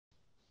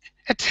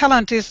It's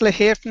Helen Disler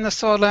here from the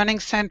Soil Learning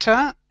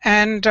Centre,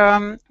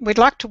 and we'd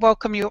like to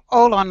welcome you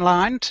all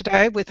online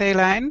today with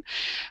Elaine.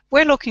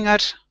 We're looking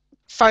at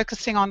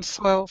focusing on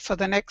soil for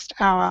the next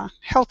hour.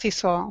 Healthy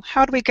soil.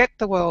 How do we get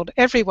the world,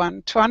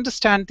 everyone, to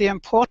understand the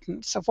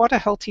importance of what a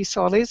healthy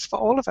soil is for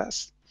all of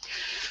us?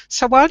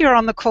 So while you're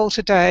on the call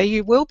today,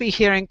 you will be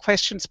hearing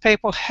questions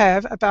people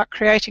have about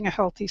creating a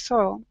healthy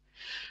soil.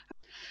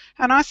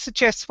 And I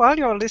suggest while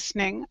you're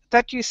listening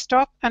that you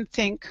stop and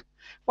think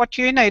what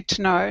you need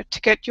to know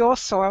to get your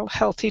soil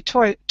healthy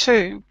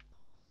too.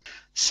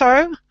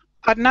 So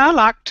I'd now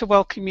like to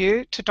welcome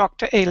you to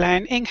Dr.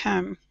 Elaine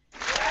Ingham.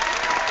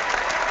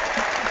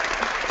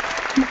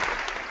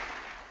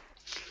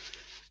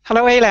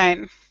 Hello,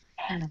 Elaine.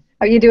 How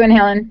are you doing,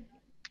 Helen?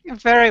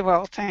 Very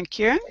well, thank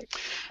you.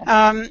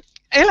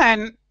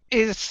 Elaine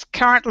is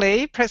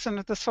currently president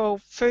of the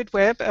Soil Food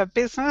Web, a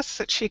business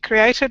that she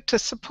created to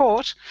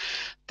support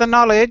the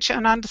knowledge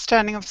and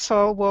understanding of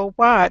soil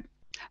worldwide.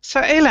 So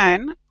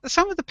Elaine,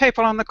 some of the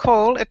people on the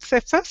call, it's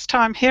their first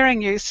time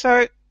hearing you,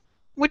 so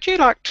would you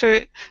like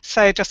to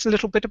say just a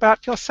little bit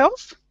about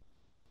yourself?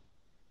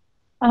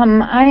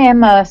 I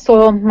am a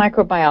soil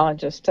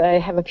microbiologist. I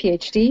have a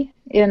PhD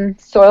in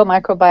soil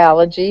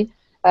microbiology.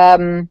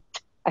 I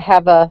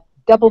have a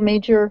double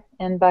major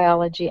in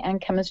biology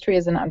and chemistry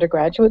as an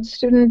undergraduate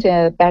student,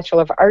 a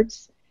Bachelor of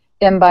Arts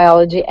in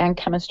biology and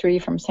chemistry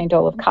from St.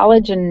 Olaf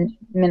College in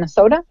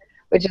Minnesota,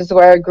 which is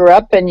where I grew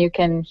up, and you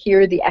can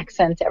hear the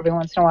accent every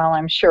once in a while,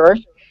 I'm sure.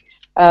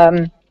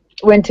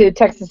 Went to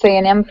Texas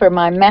A&M for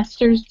my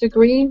master's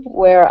degree,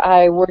 where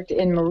I worked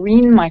in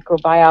marine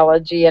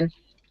microbiology and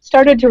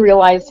started to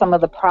realize some of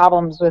the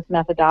problems with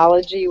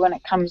methodology when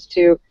it comes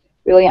to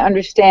really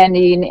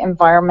understanding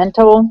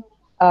environmental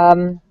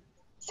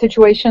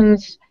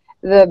situations.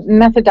 The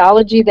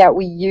methodology that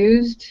we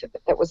used,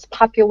 that was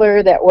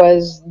popular, that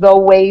was the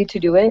way to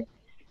do it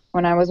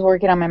when I was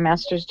working on my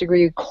master's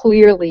degree,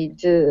 clearly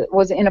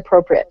was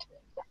inappropriate.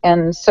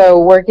 And so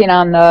working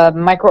on the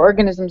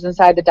microorganisms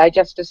inside the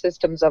digestive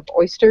systems of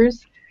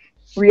oysters,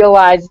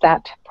 realized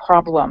that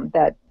problem,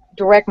 that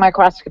direct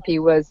microscopy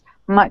was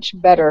much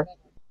better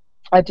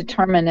a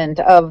determinant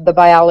of the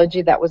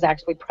biology that was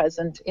actually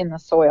present in the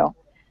soil,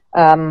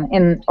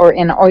 in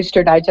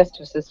oyster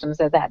digestive systems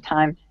at that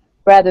time,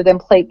 rather than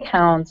plate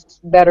counts,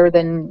 better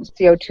than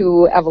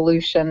CO2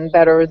 evolution,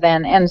 better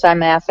than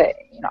enzyme assay,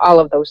 all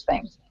of those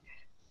things.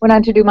 Went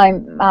on to do my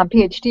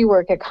PhD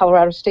work at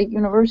Colorado State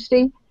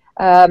University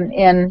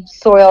in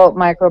soil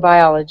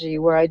microbiology,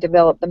 where I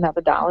developed the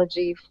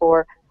methodology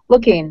for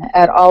looking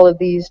at all of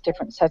these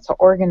different sets of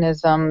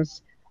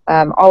organisms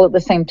all at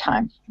the same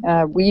time.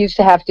 We used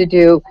to have to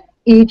do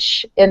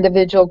each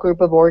individual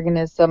group of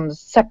organisms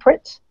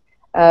separate.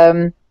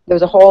 There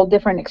was a whole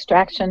different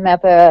extraction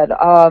method,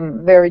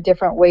 very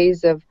different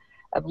ways of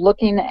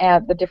looking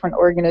at the different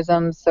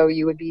organisms, so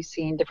you would be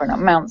seeing different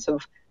amounts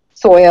of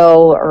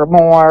soil or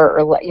more,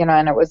 or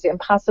and it was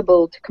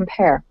impossible to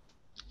compare.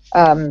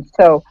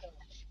 So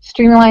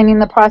streamlining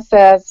the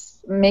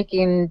process,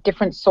 making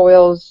different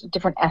soils,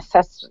 different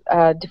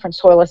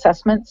soil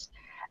assessments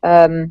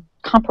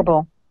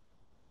comparable,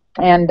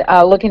 and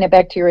looking at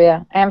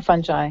bacteria and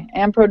fungi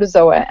and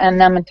protozoa and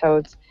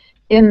nematodes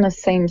in the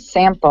same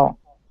sample,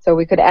 so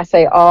we could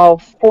assay all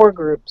four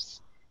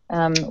groups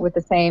with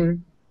the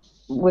same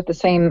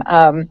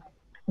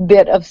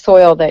bit of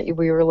soil that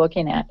we were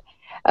looking at.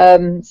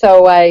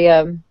 So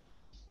I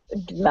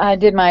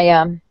did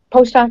my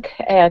postdoc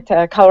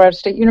at Colorado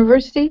State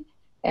University,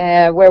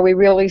 where we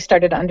really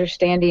started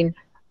understanding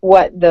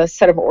what the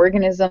set of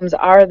organisms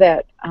are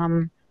that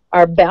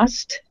are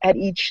best at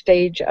each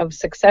stage of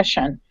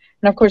succession.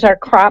 And of course, our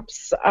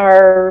crops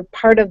are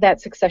part of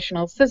that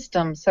successional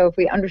system. So if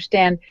we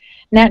understand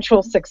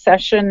natural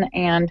succession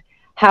and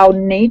how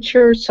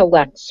nature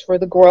selects for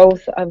the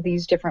growth of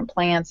these different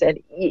plants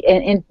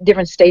in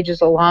different stages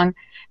along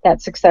that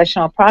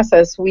successional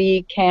process,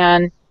 we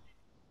can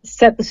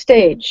set the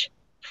stage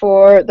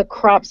for the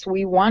crops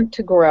we want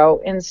to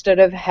grow, instead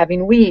of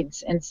having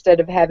weeds, instead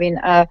of having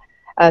a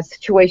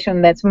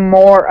situation that's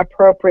more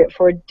appropriate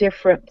for a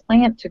different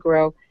plant to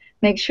grow.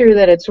 Make sure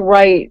that it's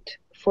right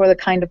for the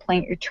kind of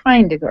plant you're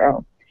trying to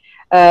grow.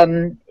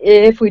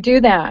 If we do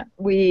that,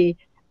 we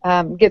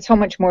get so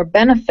much more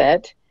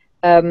benefit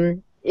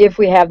if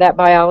we have that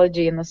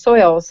biology in the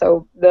soil.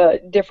 So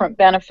the different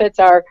benefits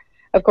are,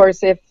 of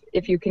course,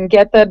 if you can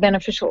get the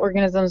beneficial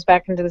organisms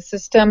back into the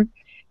system,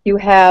 you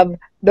have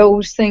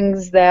those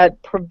things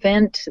that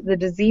prevent the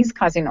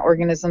disease-causing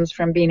organisms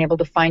from being able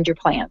to find your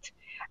plant.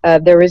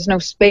 There is no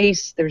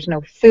space, there's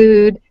no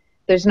food,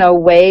 there's no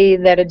way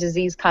that a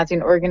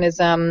disease-causing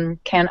organism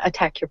can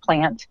attack your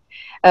plant.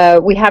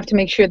 We have to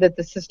make sure that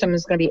the system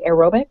is going to be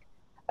aerobic,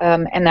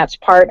 and that's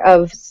part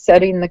of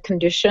setting the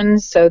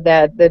conditions so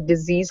that the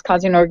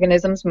disease-causing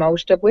organisms,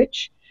 most of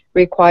which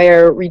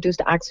require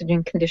reduced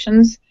oxygen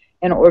conditions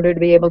in order to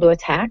be able to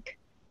attack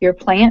your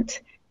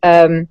plant.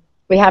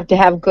 We have to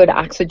have good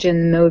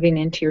oxygen moving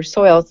into your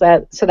soils.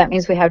 So that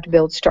means we have to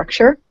build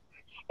structure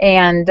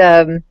and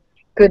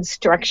good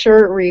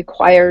structure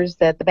requires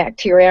that the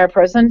bacteria are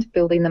present,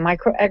 building the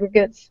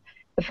microaggregates.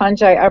 The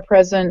fungi are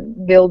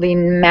present, building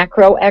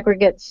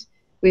macroaggregates.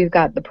 We've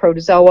got the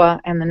protozoa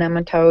and the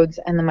nematodes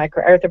and the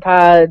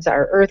microarthropods,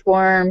 our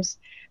earthworms,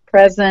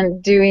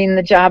 present doing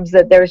the jobs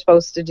that they're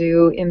supposed to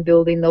do in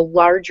building the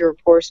larger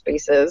pore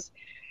spaces.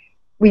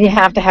 We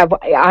have to have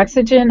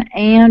oxygen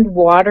and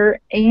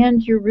water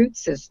and your root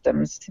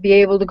systems to be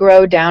able to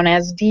grow down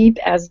as deep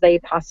as they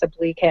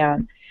possibly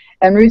can.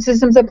 And root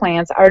systems of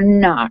plants are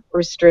not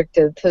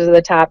restricted to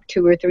the top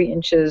 2 or 3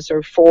 inches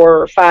or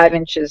 4 or 5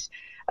 inches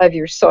of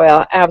your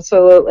soil.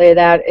 Absolutely,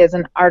 that is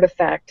an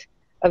artifact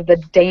of the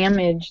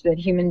damage that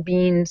human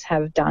beings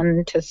have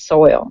done to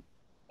soil.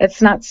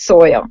 It's not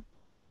soil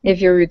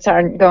if your roots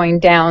aren't going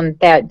down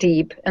that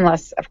deep,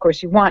 unless, of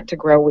course, you want to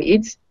grow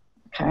weeds.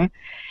 Okay,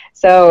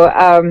 so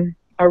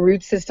our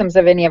root systems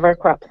of any of our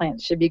crop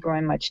plants should be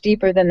growing much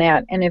deeper than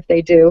that, and if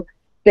they do,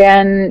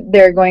 then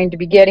they're going to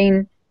be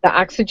getting the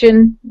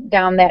oxygen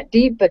down that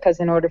deep, because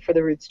in order for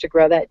the roots to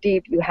grow that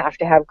deep, you have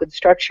to have good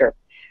structure.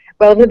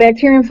 Well, if the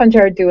bacteria and fungi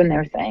are doing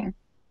their thing,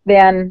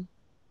 then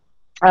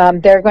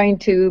they're going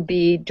to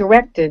be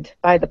directed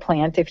by the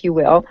plant, if you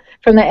will,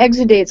 from the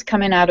exudates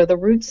coming out of the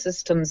root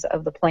systems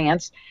of the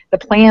plants. The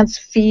plants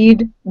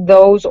feed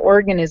those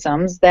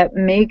organisms that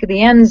make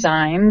the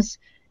enzymes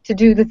to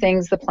do the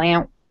things the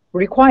plant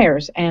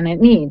requires and it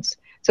needs.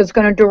 So it's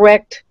going to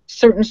direct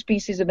certain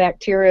species of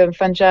bacteria and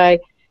fungi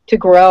to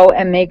grow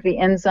and make the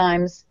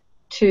enzymes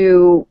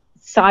to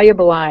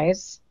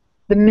solubilize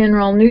the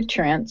mineral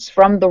nutrients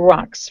from the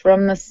rocks,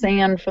 from the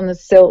sand, from the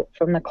silt,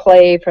 from the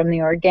clay, from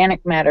the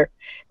organic matter.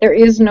 There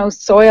is no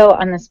soil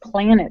on this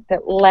planet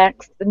that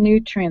lacks the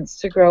nutrients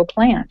to grow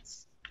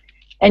plants.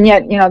 And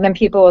yet, then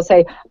people will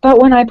say, but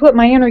when I put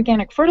my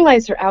inorganic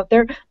fertilizer out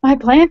there, my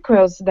plant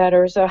grows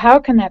better. So how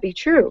can that be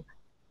true?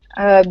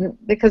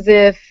 Because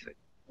if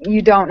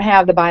you don't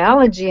have the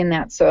biology in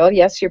that soil,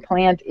 yes, your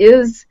plant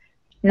is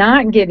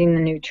not getting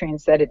the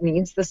nutrients that it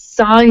needs. The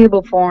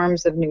soluble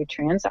forms of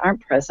nutrients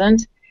aren't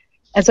present.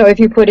 And so if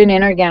you put an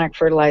inorganic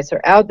fertilizer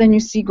out, then you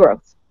see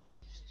growth.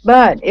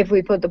 But if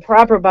we put the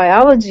proper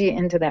biology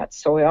into that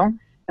soil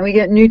and we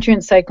get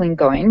nutrient cycling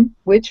going,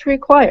 which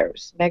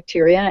requires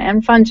bacteria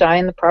and fungi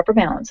in the proper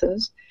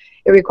balances,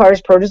 it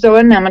requires protozoa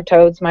and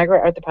nematodes,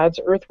 microarthropods,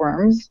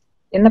 earthworms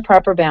in the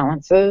proper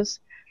balances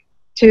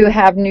to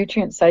have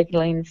nutrient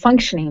cycling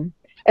functioning.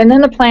 And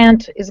then the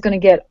plant is going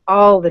to get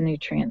all the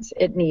nutrients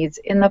it needs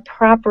in the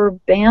proper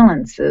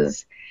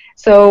balances.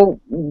 So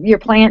your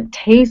plant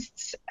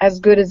tastes as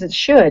good as it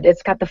should.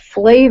 It's got the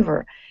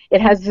flavor.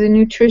 It has the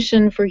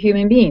nutrition for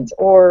human beings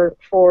or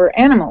for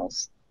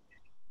animals.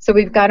 So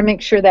we've got to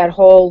make sure that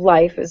whole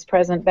life is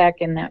present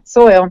back in that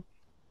soil.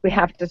 We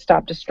have to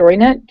stop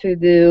destroying it to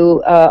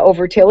do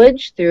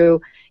over-tillage,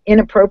 through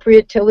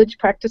inappropriate tillage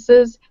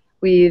practices.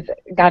 We've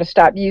got to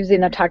stop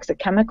using the toxic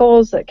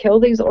chemicals that kill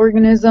these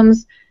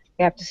organisms.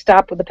 We have to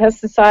stop with the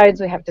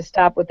pesticides. We have to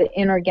stop with the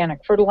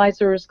inorganic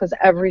fertilizers, because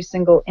every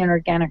single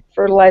inorganic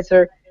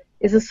fertilizer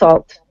is a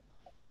salt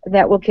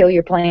that will kill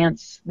your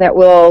plants, that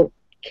will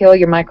kill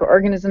your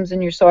microorganisms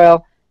in your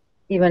soil,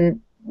 even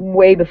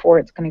way before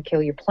it's going to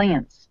kill your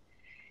plants.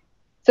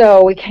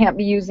 So we can't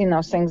be using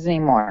those things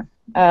anymore.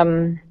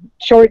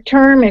 Short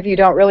term, if you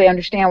don't really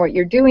understand what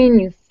you're doing,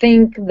 you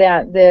think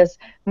that this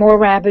more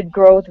rapid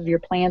growth of your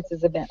plants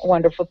is a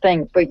wonderful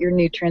thing, but your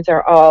nutrients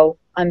are all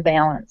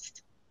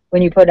unbalanced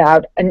when you put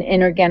out an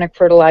inorganic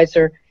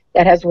fertilizer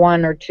that has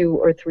 1 or 2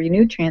 or 3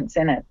 nutrients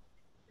in it,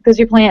 because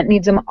your plant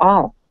needs them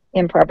all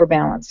in proper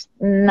balance,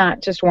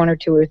 not just 1 or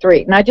 2 or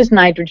 3, not just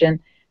nitrogen,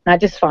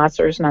 not just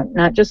phosphorus,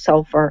 not just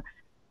sulfur.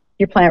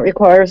 Your plant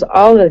requires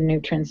all the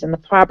nutrients in the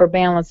proper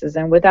balances,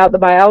 and without the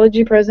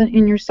biology present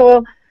in your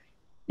soil,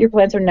 your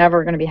plants are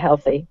never going to be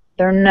healthy.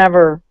 They're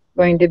never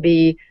going to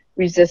be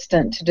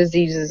resistant to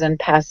diseases and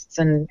pests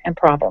and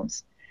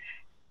problems.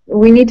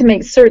 We need to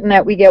make certain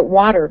that we get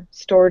water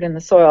stored in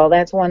the soil.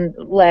 That's one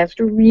last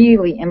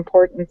really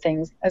important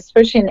thing,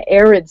 especially in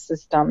arid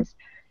systems.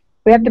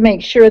 We have to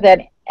make sure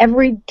that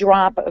every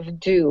drop of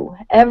dew,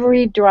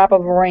 every drop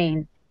of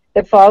rain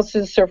that falls to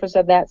the surface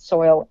of that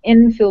soil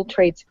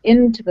infiltrates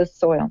into the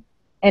soil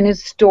and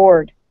is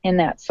stored in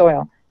that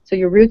soil. So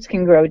your roots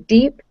can grow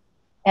deep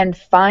and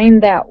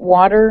find that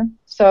water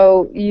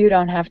so you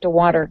don't have to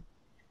water.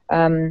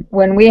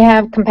 When we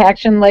have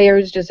compaction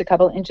layers just a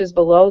couple inches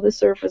below the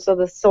surface of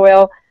the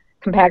soil,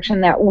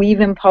 compaction that we've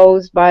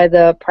imposed by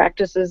the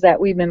practices that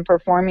we've been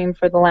performing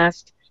for the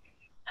last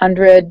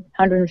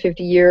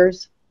 150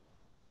 years,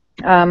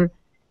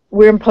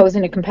 we're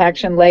imposing a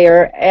compaction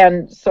layer,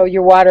 and so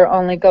your water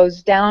only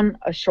goes down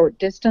a short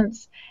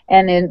distance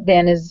and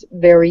then is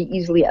very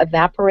easily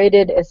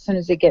evaporated as soon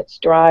as it gets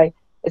dry,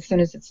 as soon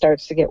as it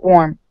starts to get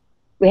warm.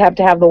 We have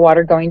to have the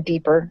water going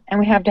deeper, and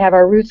we have to have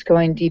our roots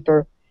going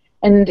deeper.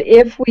 And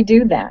if we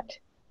do that,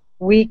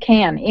 we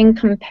can, in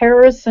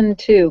comparison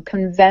to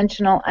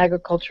conventional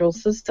agricultural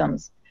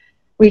systems,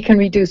 we can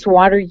reduce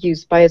water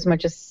use by as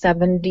much as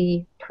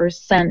 70%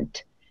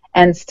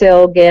 and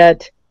still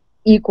get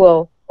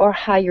equal or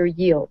higher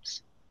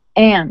yields.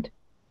 And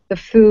the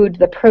food,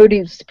 the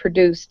produce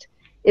produced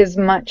is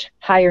much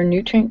higher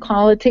nutrient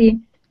quality,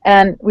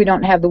 and we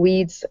don't have the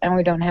weeds and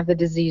we don't have the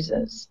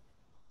diseases.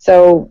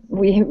 So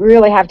we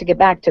really have to get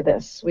back to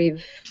this.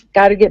 We've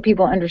got to get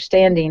people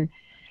understanding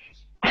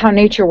how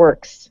nature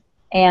works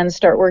and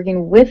start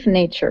working with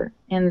nature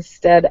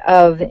instead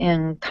of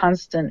in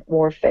constant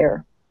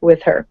warfare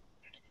with her.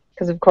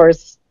 Because, of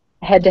course,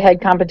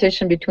 head-to-head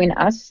competition between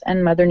us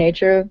and Mother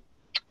Nature,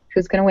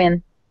 who's going to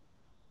win?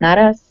 Not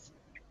us.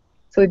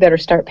 So we better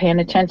start paying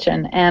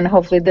attention. And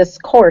hopefully this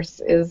course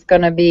is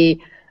going to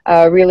be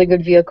a really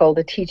good vehicle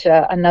to teach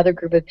another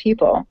group of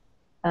people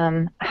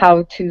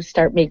how to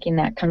start making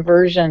that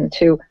conversion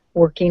to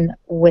working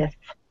with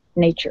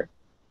nature.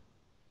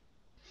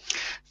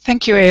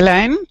 Thank you,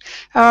 Elaine.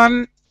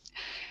 There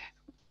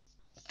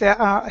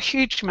are a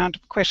huge amount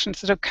of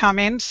questions that have come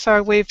in,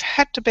 so we've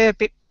had to be a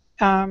bit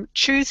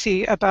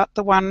choosy about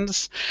the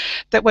ones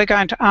that we're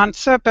going to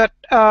answer, but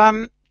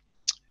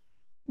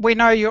we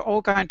know you're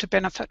all going to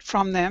benefit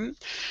from them.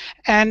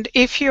 And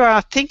if you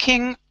are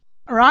thinking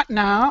right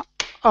now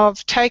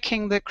of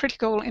taking the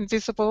Critical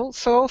Invisible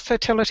Soil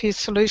Fertility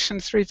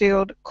Solutions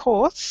Revealed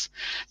course,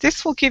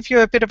 this will give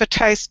you a bit of a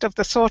taste of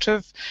the sort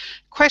of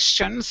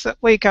questions that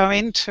we go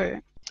into.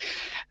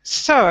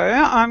 So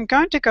I'm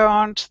going to go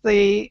on to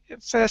the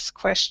first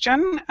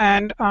question,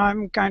 and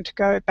I'm going to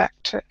go back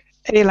to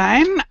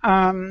Elaine.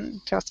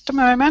 Just a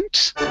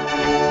moment.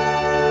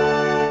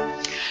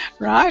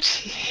 Right,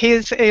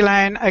 here's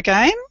Elaine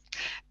again.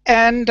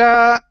 And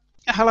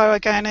hello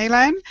again,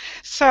 Elaine.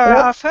 So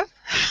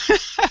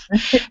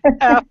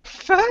our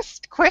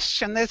first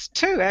question, there's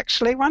two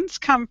actually. One's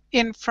come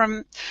in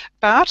from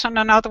Bart and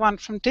another one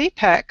from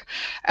Deepak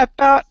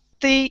about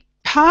the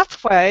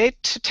pathway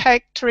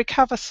to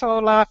recover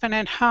soil life and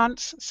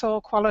enhance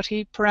soil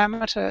quality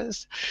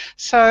parameters.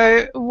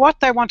 So what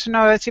they want to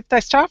know is if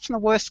they start from the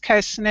worst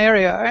case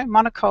scenario,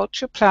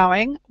 monoculture,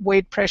 ploughing,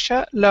 weed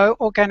pressure, low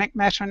organic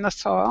matter in the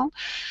soil,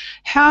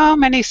 how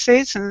many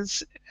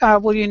seasons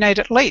will you need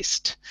at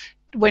least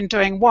when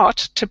doing what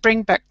to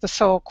bring back the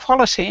soil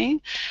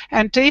quality?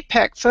 And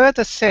Deepak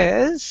further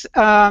says,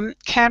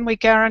 can we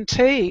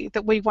guarantee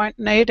that we won't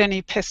need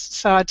any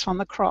pesticides on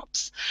the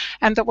crops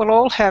and that we'll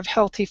all have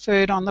healthy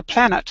food on the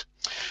planet?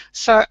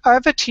 So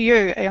over to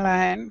you,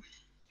 Elaine.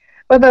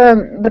 Well,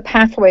 the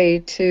pathway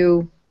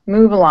to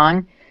move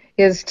along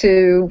is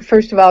to,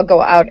 first of all,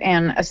 go out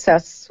and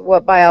assess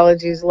what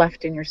biology is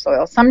left in your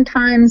soil.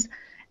 Sometimes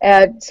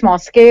at small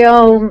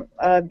scale,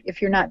 if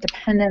you're not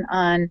dependent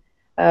on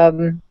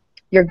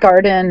your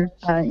garden,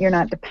 you're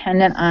not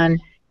dependent on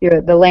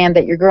the land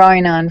that you're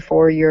growing on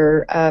for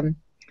your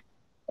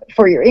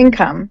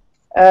income,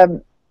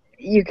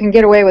 you can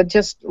get away with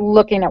just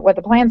looking at what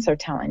the plants are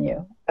telling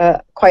you.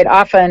 Quite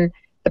often,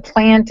 the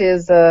plant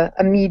is a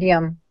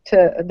medium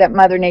that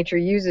Mother Nature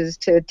uses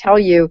to tell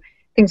you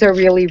things are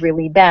really,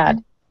 really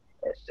bad.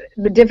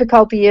 The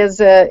difficulty is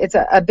it's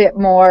a bit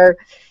more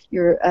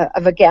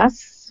of a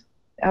guess.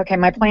 Okay,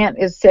 my plant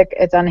is sick,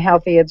 it's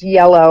unhealthy, it's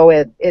yellow,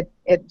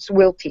 it's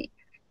wilty.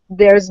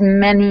 There's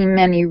many,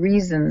 many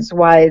reasons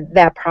why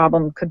that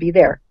problem could be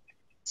there.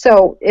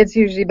 So it's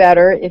usually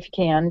better, if you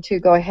can, to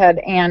go ahead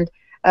and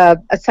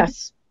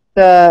assess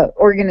the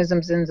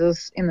organisms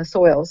in the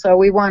soil. So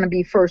we want to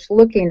be first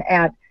looking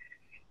at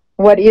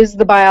what is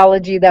the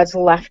biology that's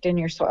left in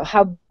your soil.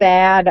 How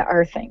bad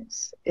are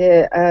things?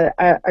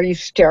 Are you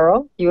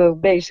sterile? You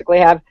basically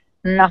have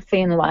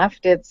nothing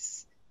left.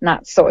 It's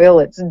not soil,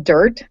 it's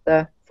dirt,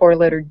 the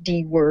four-letter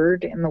D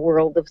word in the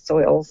world of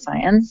soil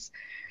science.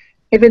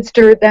 If it's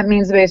dirt, that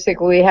means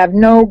basically we have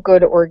no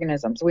good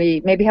organisms.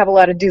 We maybe have a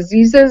lot of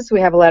diseases, we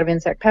have a lot of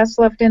insect pests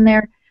left in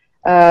there,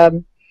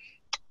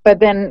 but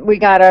then we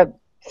got to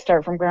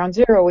start from ground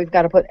zero. We've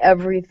got to put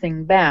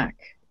everything back.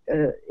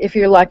 If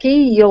you're lucky,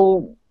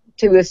 you'll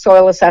do a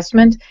soil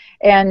assessment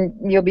and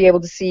you'll be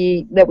able to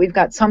see that we've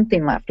got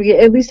something left. We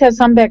at least have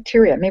some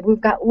bacteria. Maybe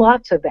we've got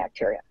lots of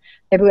bacteria.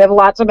 Maybe we have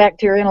lots of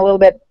bacteria and a little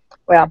bit,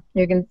 well,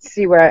 you can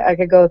see where I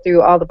could go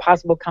through all the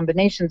possible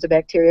combinations of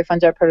bacteria,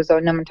 fungi,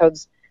 protozoa,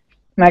 nematodes,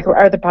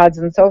 microarthropods,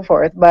 and so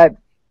forth. But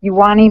you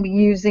want to be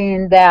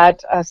using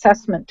that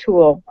assessment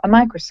tool, a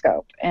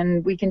microscope,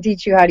 and we can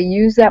teach you how to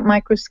use that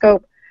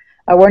microscope.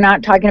 We're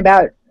not talking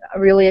about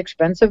really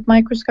expensive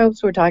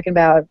microscopes. We're talking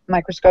about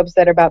microscopes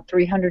that are about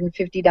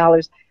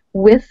 $350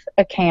 with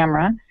a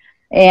camera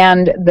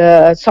and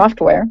the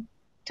software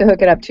to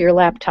hook it up to your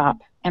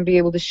laptop and be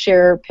able to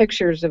share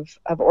pictures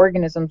of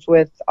organisms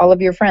with all of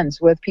your friends,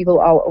 with people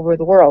all over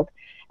the world,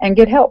 and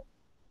get help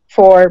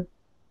for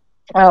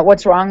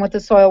what's wrong with the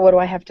soil, what do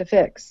I have to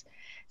fix.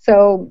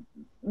 So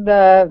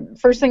the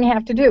first thing you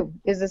have to do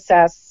is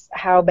assess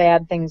how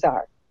bad things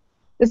are.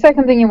 The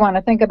second thing you want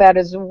to think about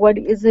is, what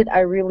is it I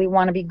really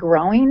want to be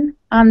growing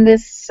on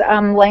this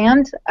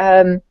land?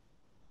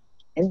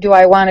 Do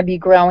I want to be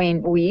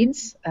growing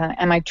weeds?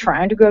 Am I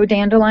trying to grow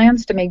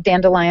dandelions to make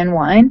dandelion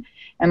wine?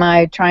 Am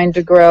I trying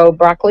to grow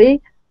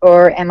broccoli?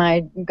 Or am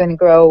I going to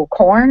grow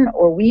corn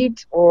or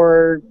wheat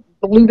or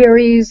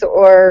blueberries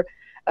or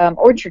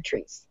orchard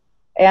trees?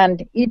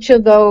 And each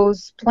of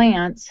those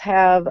plants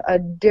have a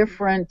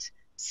different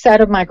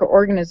set of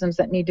microorganisms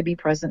that need to be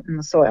present in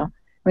the soil.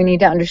 We need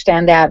to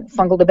understand that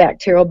fungal to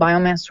bacterial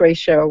biomass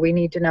ratio. We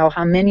need to know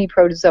how many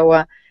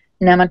protozoa,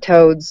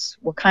 nematodes,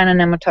 what kind of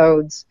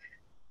nematodes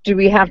do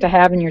we have to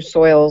have in your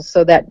soils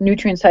so that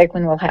nutrient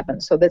cycling will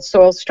happen, so that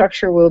soil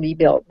structure will be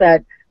built,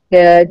 that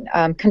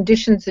the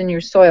conditions in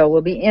your soil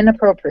will be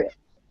inappropriate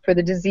for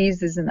the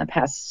diseases and the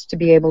pests to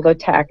be able to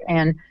attack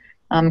and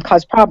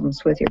cause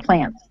problems with your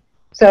plants.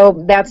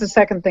 So that's the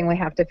second thing we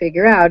have to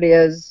figure out,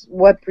 is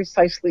what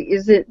precisely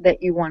is it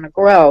that you want to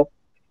grow,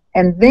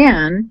 and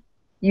then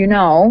you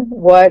know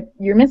what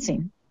you're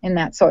missing in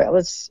that soil.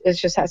 It's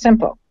just that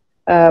simple.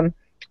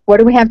 What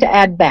do we have to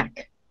add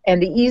back?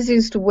 And the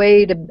easiest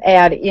way to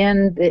add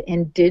in the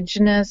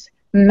indigenous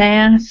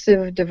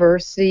massive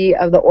diversity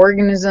of the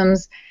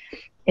organisms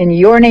in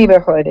your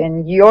neighborhood,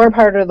 in your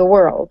part of the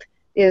world,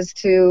 is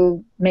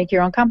to make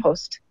your own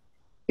compost.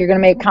 You're going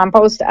to make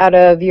compost out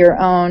of your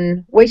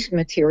own waste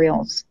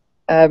materials.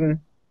 And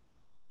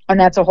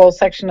that's a whole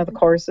section of the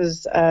course,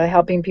 is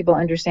helping people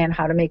understand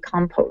how to make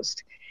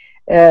compost.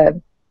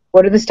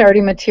 What are the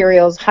starting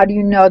materials? How do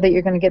you know that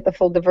you're going to get the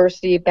full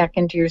diversity back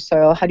into your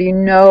soil? How do you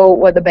know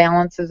what the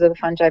balances of the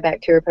fungi,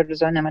 bacteria,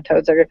 protozoa,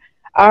 nematodes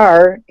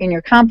are in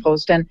your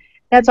compost? And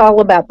that's all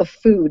about the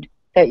food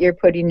that you're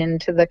putting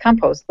into the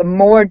compost. The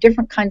more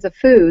different kinds of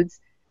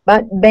foods,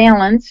 but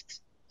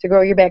balanced to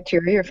grow your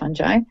bacteria, your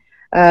fungi,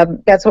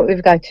 that's what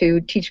we've got to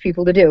teach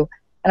people to do.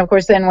 And of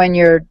course, then when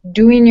you're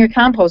doing your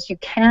compost, you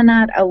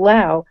cannot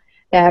allow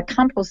that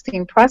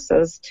composting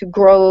process to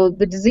grow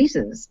the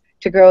diseases,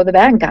 to grow the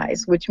bad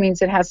guys, which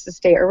means it has to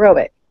stay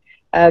aerobic.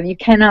 You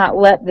cannot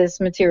let this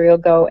material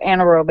go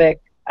anaerobic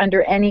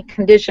under any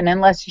condition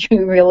unless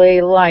you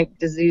really like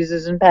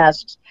diseases and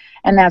pests,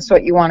 and that's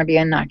what you want to be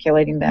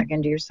inoculating back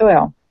into your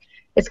soil.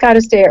 It's got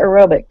to stay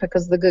aerobic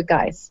because the good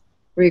guys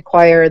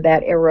require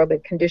that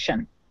aerobic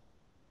condition.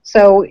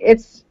 So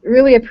it's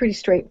really a pretty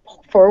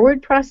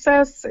straightforward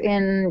process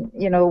in,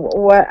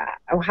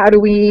 how do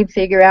we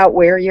figure out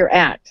where you're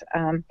at?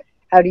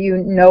 How do you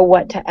know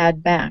what to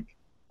add back?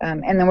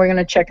 And then we're going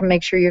to check and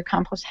make sure your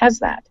compost has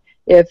that.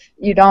 If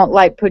you don't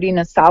like putting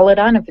a solid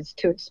on, if it's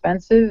too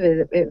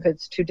expensive, if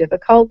it's too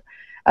difficult,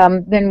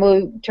 then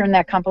we'll turn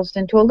that compost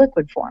into a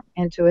liquid form,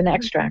 into an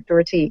extract or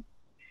a tea.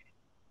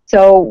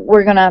 So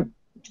we're going to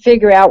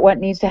figure out what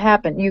needs to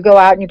happen. You go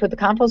out and you put the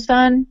compost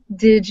on.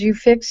 Did you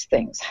fix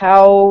things?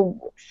 How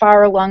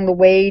far along the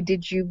way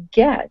did you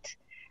get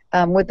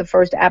with the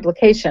first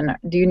application?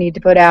 Do you need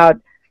to put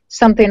out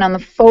something on the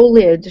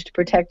foliage to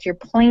protect your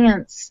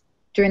plants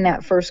during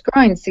that first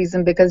growing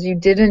season because you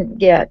didn't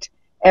get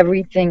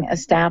everything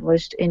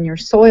established in your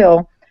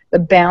soil? The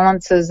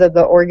balances of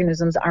the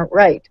organisms aren't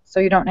right. So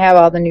you don't have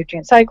all the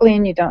nutrient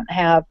cycling, you don't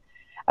have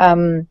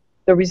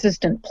the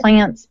resistant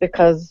plants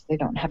because they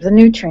don't have the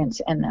nutrients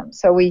in them.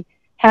 So we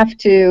have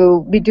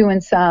to be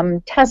doing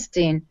some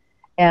testing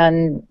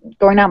and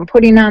going out and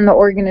putting on the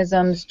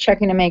organisms,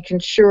 checking and making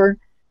sure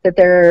that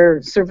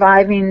they're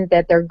surviving,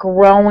 that they're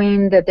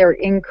growing, that they're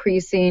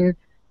increasing,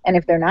 and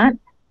if they're not,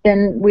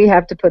 then we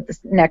have to put the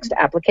next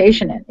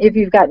application in. If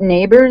you've got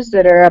neighbors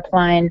that are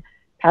applying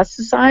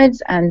pesticides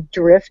and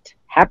drift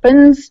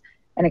happens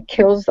and it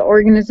kills the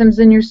organisms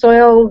in your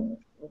soil,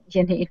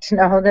 you need to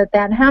know that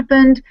that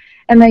happened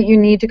and that you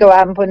need to go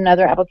out and put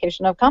another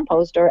application of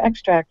compost or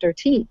extract or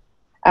tea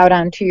out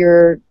onto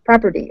your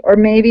property. Or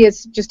maybe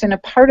it's just in a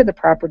part of the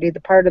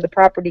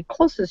property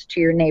closest to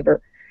your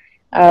neighbor.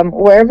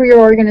 Wherever your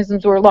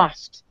organisms were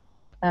lost,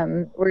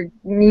 we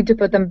need to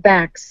put them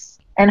back.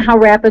 And how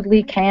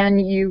rapidly can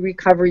you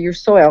recover your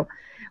soil?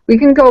 We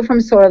can go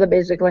from soil that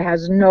basically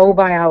has no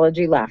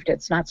biology left.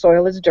 It's not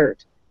soil, it's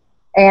dirt.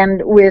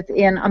 And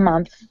within a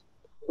month,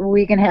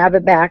 we can have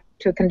it back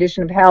to a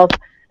condition of health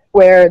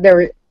where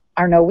there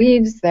are no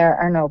weeds, there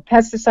are no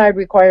pesticide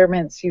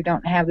requirements, you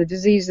don't have the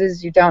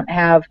diseases, you don't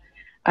have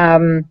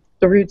the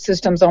root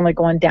systems only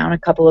going down a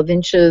couple of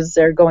inches,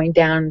 they're going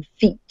down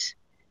feet.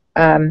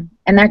 And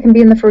that can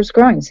be in the first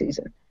growing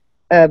season.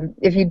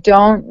 If you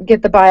don't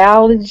get the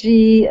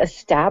biology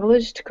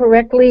established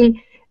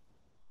correctly,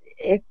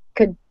 it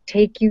could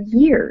take you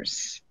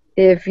years.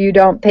 If you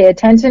don't pay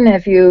attention,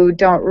 if you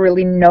don't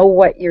really know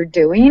what you're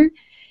doing,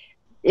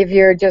 if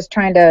you're just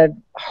trying to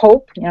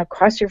hope,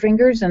 cross your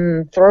fingers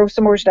and throw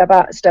some more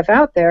stuff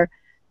out there,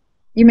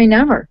 you may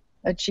never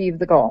achieve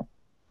the goal.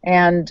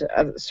 And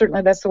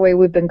certainly that's the way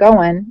we've been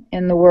going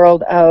in the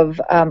world of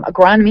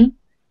agronomy,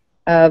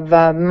 of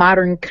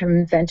modern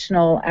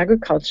conventional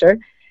agriculture.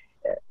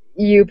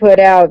 You put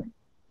out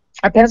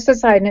a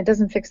pesticide and it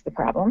doesn't fix the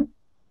problem.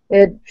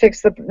 It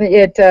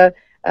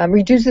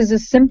reduces a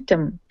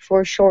symptom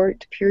for a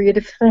short period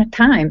of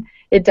time.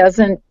 It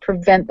doesn't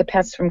prevent the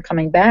pests from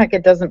coming back.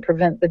 It doesn't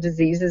prevent the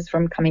diseases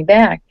from coming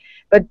back.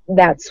 But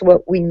that's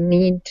what we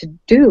need to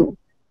do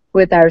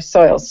with our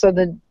soil so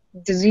the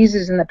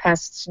diseases and the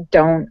pests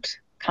don't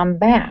come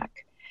back.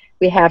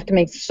 We have to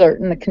make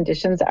certain the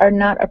conditions are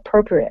not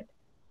appropriate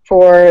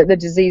for the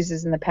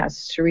diseases and the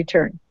pests to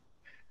return.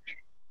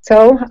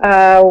 So,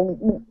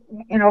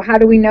 how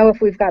do we know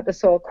if we've got the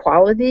soil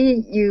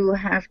quality? You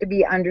have to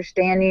be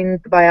understanding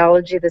the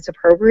biology that's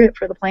appropriate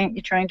for the plant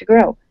you're trying to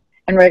grow,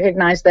 and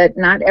recognize that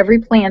not every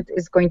plant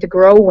is going to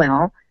grow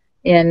well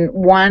in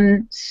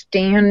one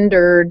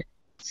standard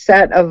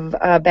set of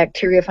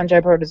bacteria, fungi,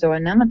 protozoa,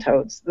 and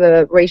nematodes.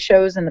 The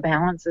ratios and the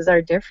balances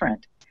are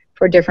different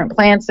for different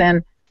plants,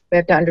 and we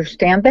have to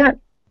understand that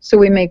so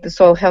we make the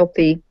soil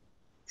healthy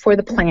for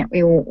the plant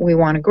we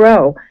want to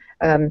grow.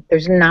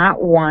 There's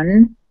not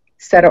one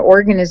set of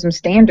organism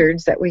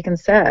standards that we can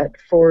set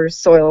for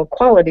soil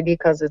quality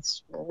because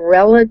it's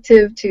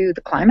relative to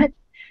the climate.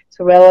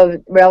 So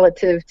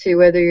relative to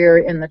whether you're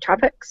in the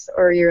tropics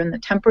or you're in the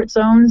temperate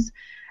zones,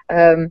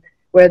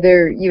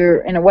 whether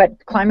you're in a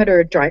wet climate or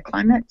a dry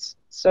climate.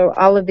 So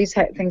all of these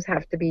things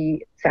have to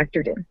be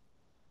factored in.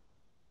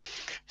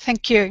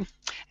 Thank you.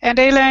 And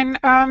Elaine,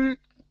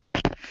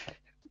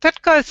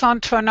 that goes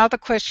on to another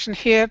question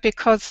here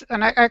because,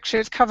 and actually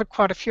it's covered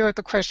quite a few of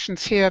the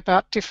questions here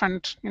about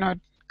different,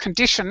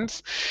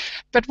 conditions.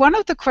 But one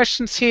of the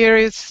questions here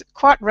is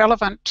quite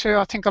relevant to,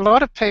 I think, a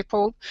lot of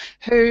people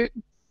who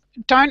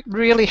don't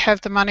really have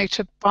the money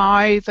to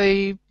buy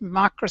the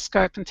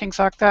microscope and things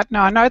like that.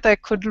 Now, I know they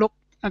could look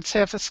and see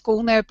if a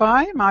school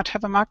nearby might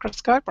have a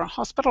microscope or a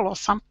hospital or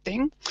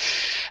something.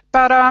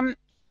 But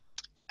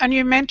and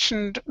you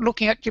mentioned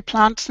looking at your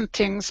plants and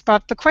things,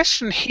 but the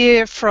question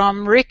here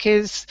from Rick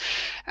is,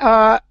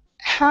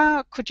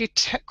 how could you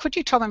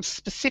tell them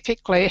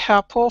specifically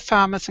how poor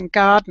farmers and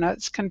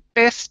gardeners can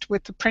best,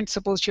 with the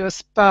principles you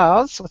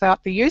espouse,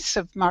 without the use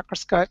of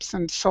microscopes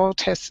and soil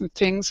tests and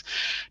things,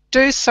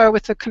 do so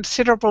with a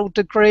considerable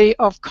degree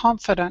of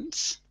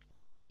confidence?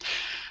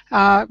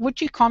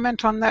 Would you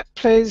comment on that,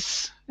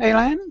 please,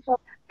 Elaine?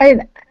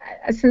 I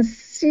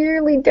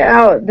sincerely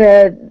doubt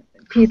that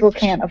people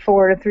can't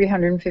afford a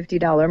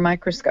 $350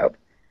 microscope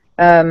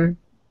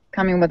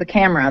coming with a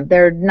camera.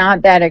 They're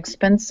not that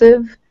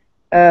expensive.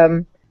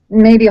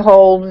 Maybe a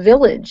whole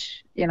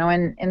village,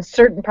 in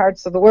certain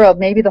parts of the world,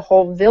 maybe the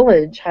whole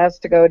village has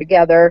to go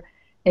together.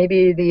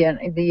 Maybe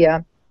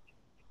the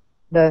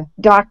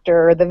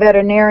doctor or the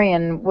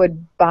veterinarian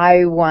would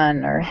buy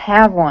one or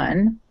have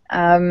one.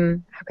 How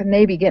can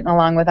they be getting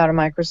along without a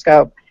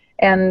microscope?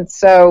 And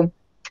so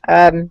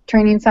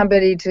training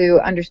somebody to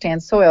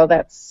understand soil,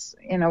 that's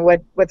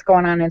what's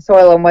going on in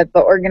soil and what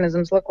the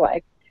organisms look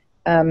like,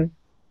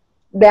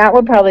 that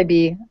would probably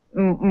be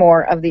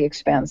more of the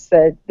expense,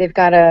 that they've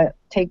got to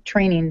take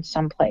training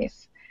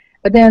someplace.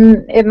 But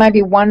then it might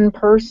be one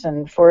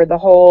person for the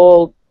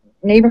whole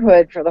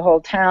neighborhood, for the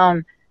whole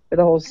town, for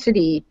the whole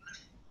city,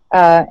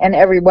 and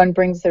everyone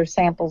brings their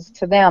samples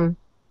to them,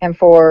 and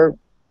for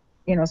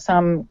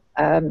some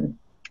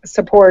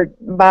support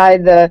by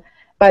the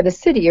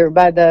city or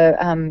by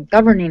the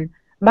governing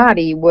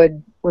body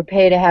would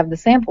pay to have the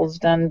samples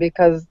done,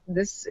 because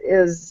this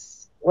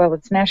is, well,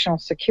 it's national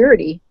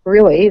security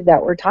really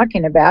that we're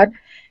talking about,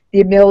 the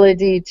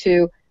ability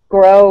to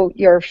grow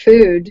your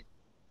food,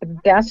 the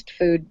best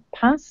food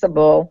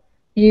possible,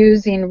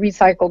 using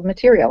recycled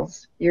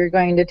materials. You're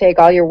going to take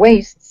all your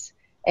wastes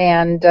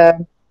and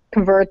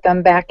convert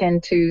them back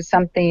into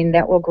something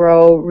that will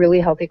grow really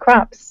healthy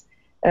crops.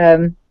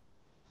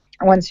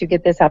 Once you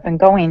get this up and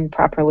going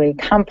properly,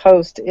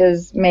 compost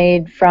is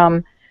made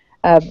from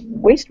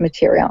waste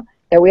material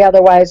that we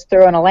otherwise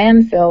throw in a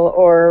landfill,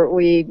 or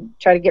we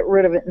try to get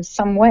rid of it in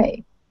some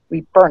way.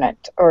 We burn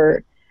it,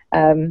 or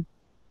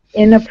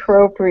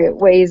inappropriate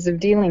ways of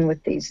dealing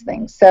with these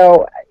things.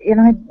 So,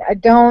 I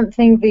don't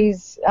think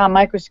these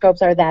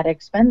microscopes are that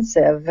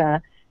expensive.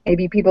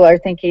 Maybe people are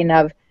thinking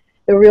of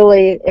the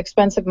really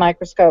expensive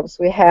microscopes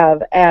we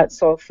have at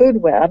Soil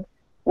Food Web,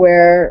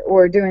 where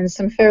we're doing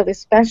some fairly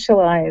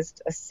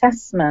specialized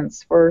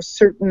assessments for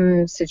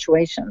certain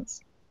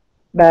situations.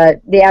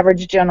 But the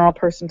average general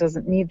person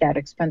doesn't need that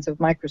expensive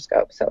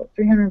microscope. So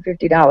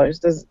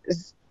 $350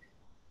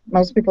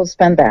 most people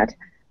spend that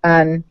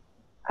on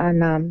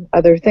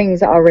other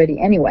things already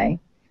anyway.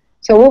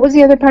 So what was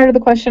the other part of the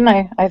question?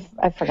 I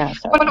forgot.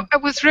 Sorry. Well, I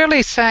was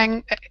really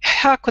saying,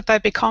 how could they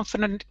be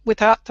confident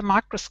without the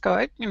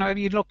microscope?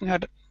 You're looking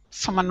at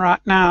someone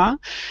right now,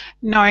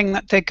 knowing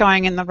that they're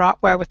going in the right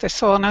way with their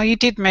soil. Now, you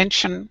did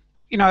mention,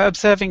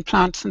 observing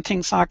plants and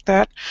things like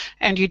that,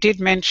 and you did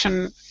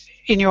mention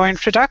in your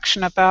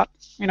introduction about,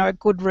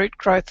 good root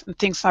growth and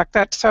things like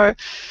that. So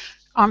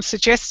I'm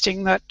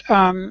suggesting that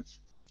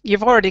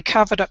you've already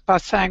covered it by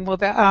saying, well,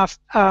 there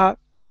are,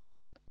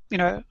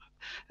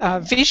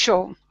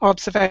 visual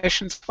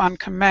observations one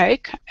can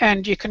make,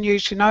 and you can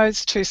use your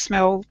nose to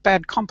smell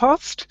bad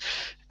compost.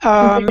 Take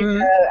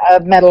a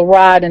metal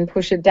rod and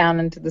push it down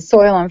into the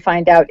soil and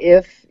find out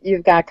if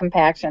you've got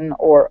compaction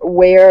or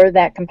where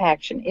that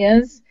compaction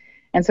is.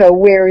 And so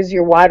where is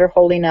your water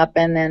holding up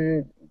and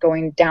then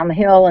going down the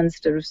hill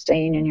instead of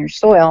staying in your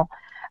soil?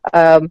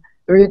 The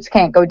roots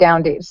can't go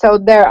down deep. So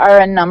there are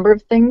a number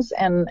of things,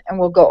 and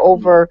we'll go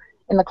over,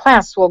 in the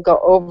class, we'll go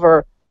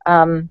over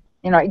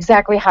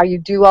exactly how you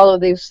do all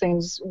of these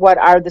things. What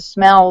are the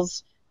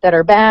smells that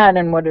are bad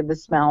and what are the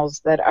smells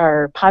that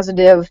are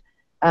positive?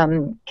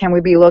 Can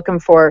we be looking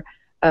for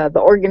the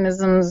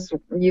organisms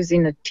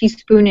using a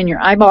teaspoon in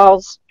your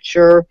eyeballs,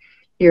 sure,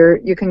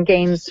 you can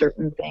gain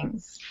certain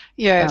things.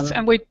 Yes,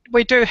 and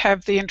we do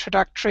have the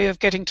introductory of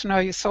getting to know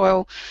your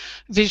soil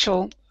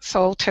visual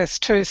soil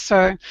test too,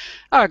 so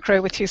I agree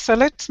with you. So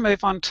let's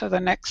move on to the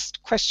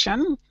next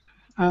question.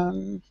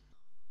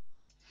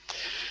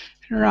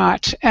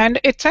 Right, and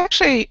it's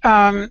actually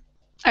an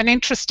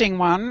interesting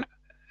one.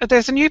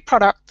 There's a new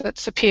product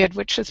that's appeared,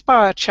 which is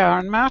biochar,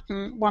 and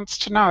Martin wants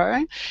to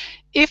know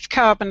if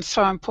carbon's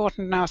so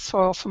important in our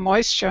soil for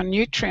moisture and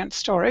nutrient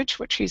storage,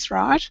 which he's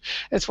right,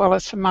 as well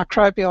as for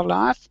microbial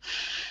life.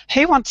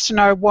 He wants to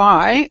know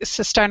why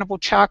sustainable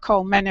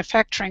charcoal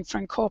manufacturing for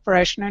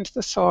incorporation into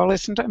the soil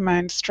isn't a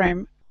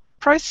mainstream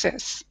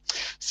process.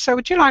 So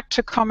would you like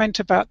to comment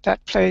about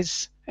that,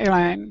 please,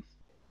 Elaine?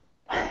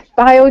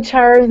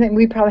 Biochar, then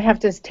we probably have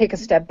to take a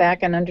step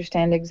back and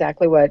understand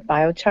exactly what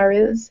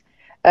biochar is.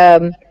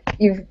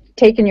 You've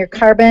taken your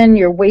carbon,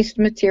 your waste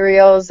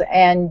materials,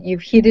 and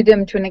you've heated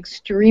them to an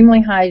extremely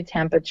high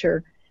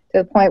temperature to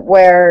the point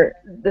where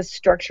the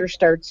structure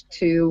starts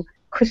to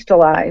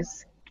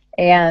crystallize,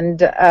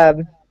 and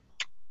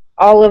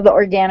all of the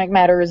organic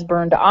matter is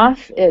burned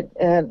off. It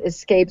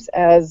escapes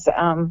as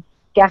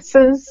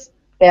gases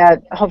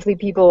that hopefully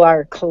people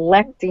are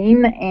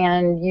collecting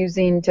and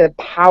using to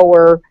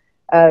power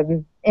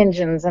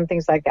engines and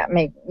things like that,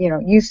 make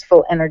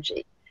useful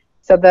energy.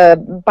 So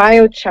the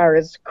biochar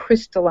is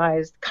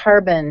crystallized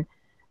carbon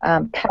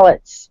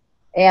pellets,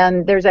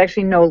 and there's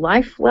actually no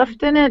life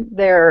left in it.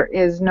 There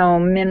is no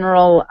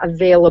mineral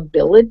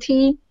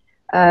availability.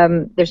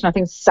 There's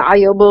nothing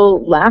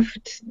soluble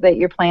left that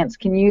your plants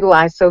can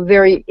utilize. So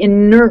very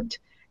inert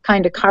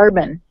kind of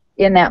carbon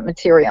in that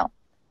material.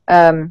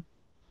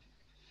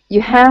 You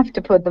have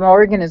to put the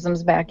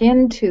organisms back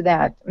into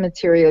that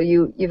material.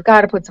 You've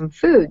got to put some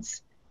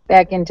foods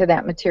back into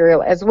that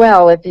material as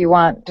well if you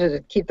want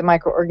to keep the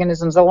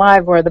microorganisms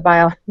alive where the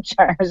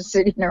biochar is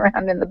sitting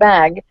around in the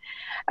bag.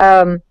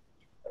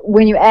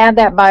 When you add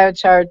that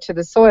biochar to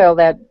the soil,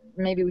 that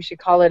maybe we should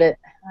call it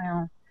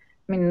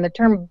the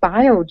term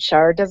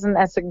biochar, doesn't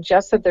that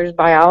suggest that there's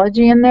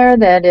biology in there,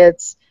 that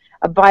it's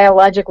a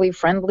biologically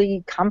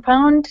friendly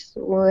compound,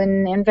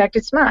 when in fact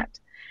it's not?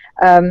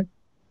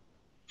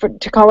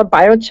 To call it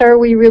biochar,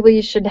 we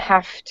really should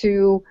have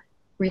to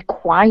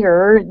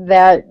require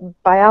that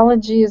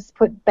biology is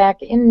put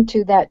back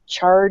into that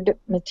charred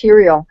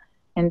material,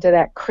 into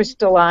that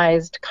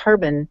crystallized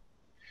carbon.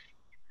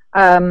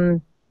 So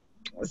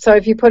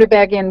if you put it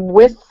back in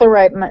with the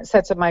right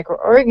sets of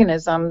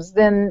microorganisms,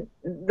 then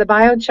the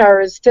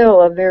biochar is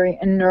still a very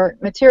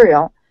inert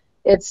material.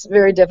 It's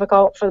very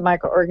difficult for the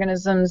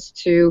microorganisms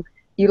to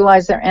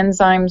utilize their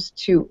enzymes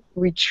to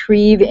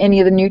retrieve any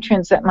of the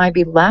nutrients that might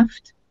be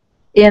left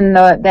in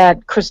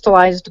that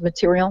crystallized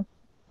material.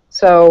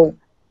 So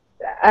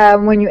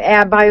when you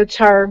add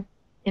biochar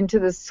into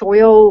the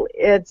soil,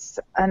 it's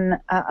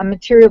a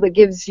material that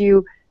gives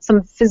you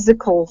some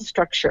physical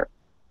structure.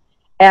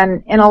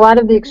 And in a lot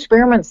of the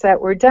experiments that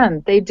were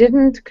done, they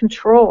didn't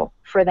control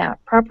for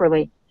that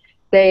properly.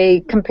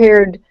 They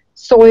compared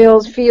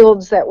soils,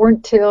 fields that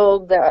weren't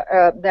tilled,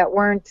 that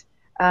weren't,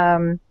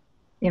 the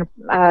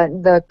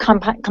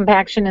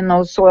compaction in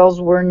those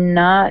soils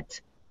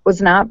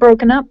was not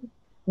broken up,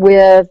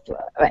 with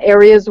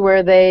areas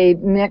where they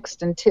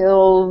mixed and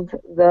tilled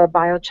the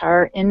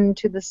biochar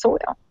into the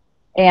soil,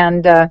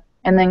 and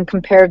then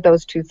compared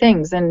those two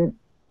things. And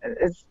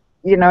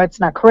it's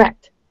not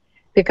correct,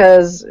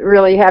 because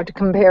really you have to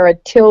compare a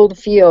tilled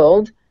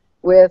field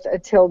with a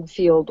tilled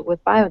field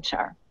with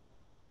biochar.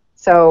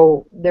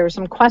 So there are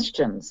some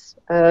questions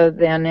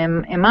then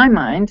in my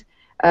mind.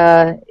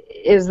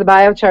 Is the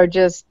biochar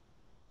just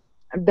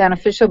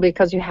beneficial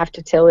because you have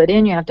to till it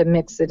in, you have to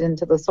mix it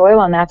into the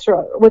soil, and that's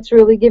what's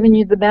really giving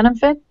you the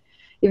benefit?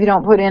 If you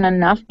don't put in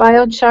enough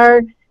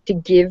biochar to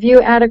give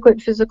you adequate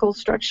physical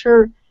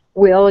structure,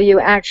 will you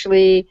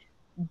actually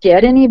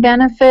get any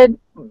benefit?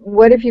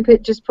 What if you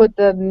just put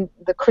the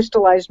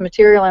crystallized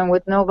material in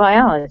with no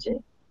biology?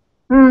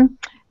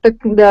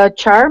 The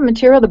char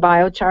material, the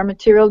biochar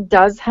material,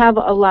 does have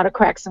a lot of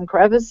cracks and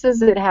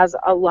crevices. It has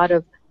a lot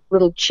of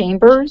little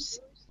chambers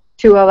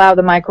to allow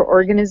the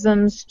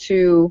microorganisms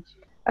to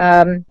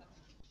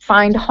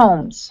find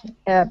homes,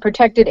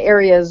 protected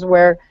areas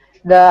where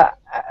their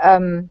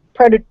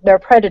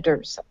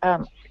predators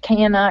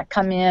cannot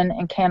come in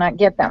and cannot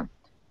get them.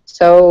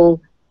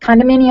 So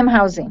condominium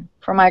housing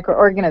for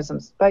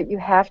microorganisms, but you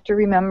have to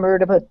remember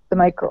to put the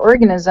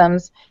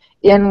microorganisms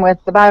in with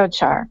the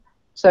biochar.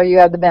 So you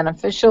have the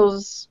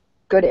beneficials,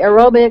 good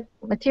aerobic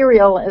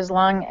material, as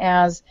long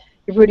as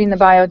you're putting the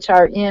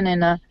biochar in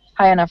a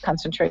high enough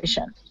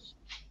concentration.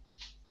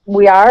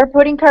 We are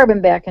putting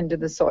carbon back into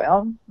the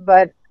soil,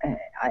 but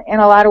in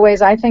a lot of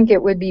ways I think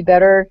it would be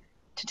better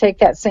to take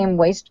that same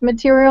waste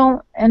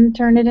material and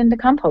turn it into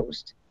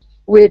compost,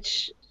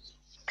 which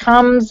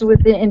comes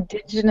with the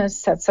indigenous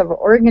sets of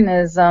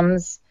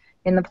organisms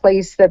in the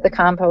place that the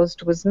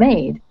compost was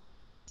made.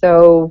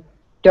 So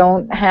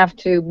don't have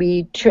to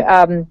be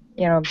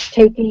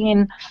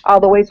taking all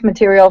the waste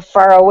material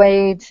far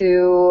away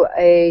to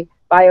a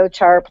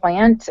biochar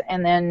plant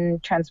and then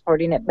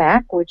transporting it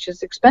back, which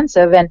is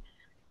expensive. And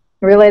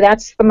really,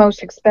 that's the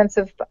most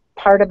expensive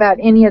part about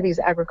any of these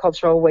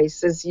agricultural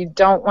wastes, is you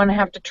don't want to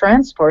have to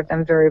transport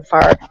them very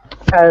far,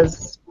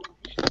 because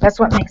that's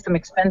what makes them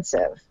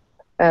expensive.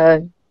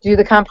 Do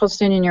the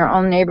composting in your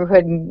own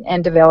neighborhood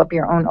and develop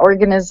your own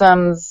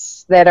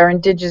organisms that are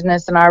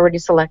indigenous and already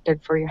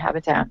selected for your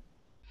habitat.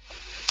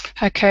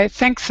 Okay,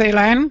 thanks,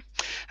 Elaine.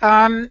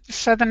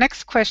 So the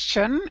next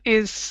question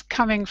is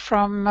coming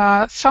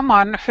from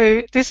someone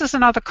who, this is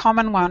another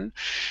common one,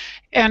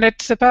 and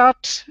it's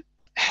about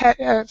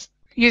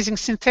using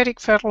synthetic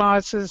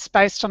fertilizers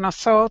based on a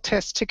soil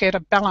test to get a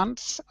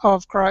balance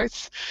of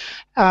growth.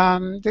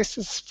 This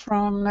is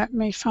from, let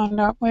me find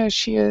out where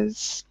she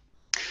is,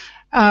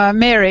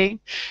 Mary,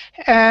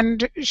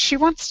 and she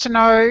wants to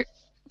know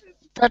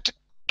that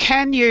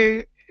can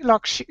you,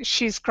 like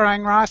she's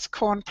growing rice,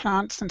 corn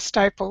plants and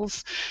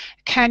staples,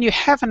 can you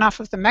have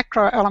enough of the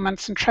macro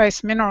elements and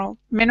trace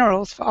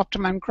minerals for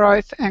optimum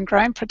growth and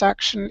grain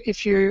production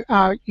if you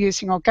are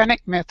using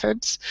organic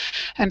methods?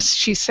 And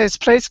she says,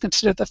 please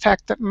consider the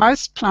fact that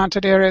most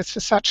planted areas for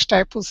such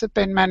staples have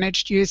been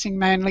managed using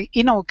mainly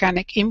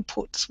inorganic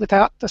inputs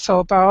without the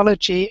soil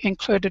biology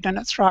included in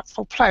its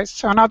rightful place.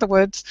 So in other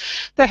words,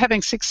 they're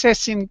having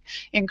success in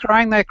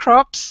growing their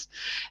crops,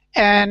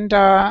 and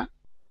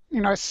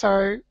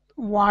so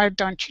why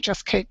don't you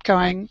just keep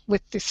going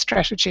with this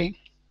strategy?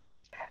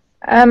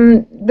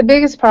 The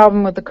biggest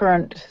problem with the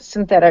current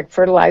synthetic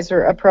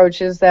fertilizer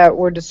approach is that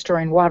we're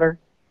destroying water.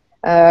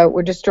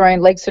 We're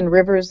destroying lakes and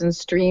rivers and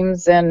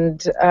streams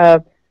and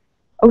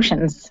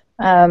oceans,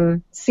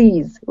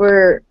 seas.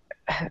 We're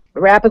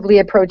rapidly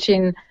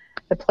approaching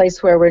the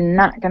place where we're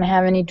not going to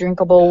have any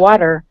drinkable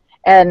water.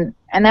 And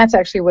that's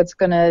actually what's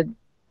going to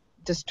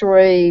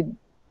destroy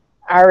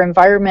our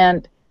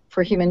environment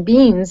for human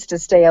beings to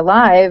stay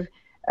alive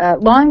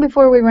long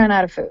before we run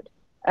out of food.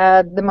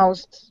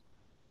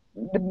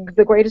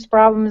 The greatest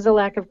problem is a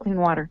lack of clean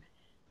water,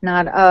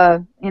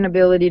 not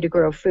inability to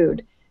grow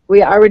food.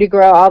 We already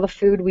grow all the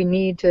food we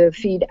need to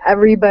feed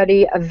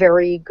everybody a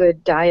very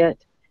good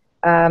diet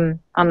on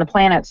the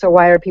planet. So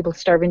why are people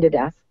starving to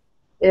death?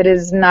 It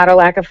is not a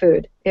lack of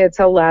food. It's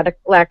a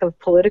lack of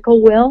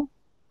political will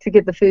to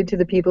get the food to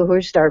the people who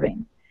are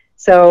starving.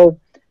 So,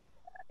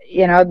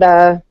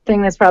 the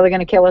thing that's probably going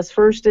to kill us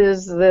first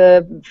is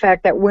the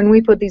fact that when we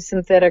put these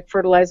synthetic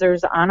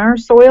fertilizers on our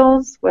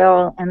soils,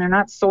 well, and they're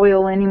not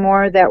soil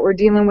anymore that we're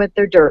dealing with,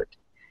 they're dirt.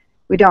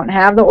 We don't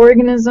have the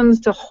organisms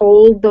to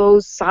hold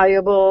those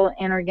soluble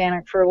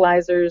inorganic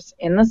fertilizers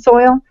in the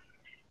soil.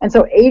 And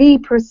so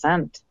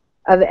 80%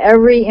 of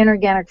every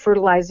inorganic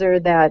fertilizer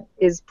that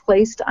is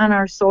placed on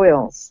our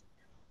soils,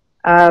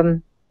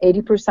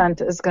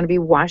 80% is going to be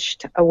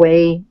washed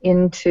away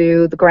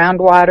into the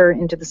groundwater,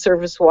 into the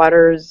surface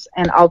waters,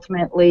 and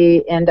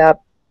ultimately end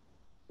up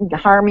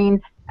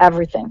harming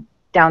everything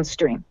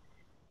downstream.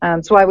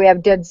 That's why we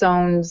have dead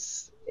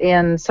zones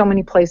in so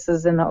many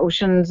places in the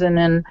oceans and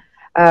in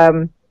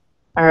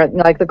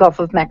like the Gulf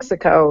of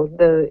Mexico.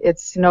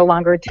 It's no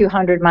longer a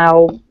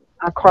 200-mile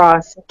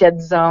across dead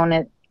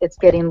zone. It's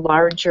getting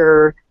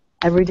larger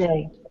every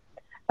day.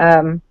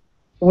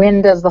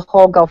 When does the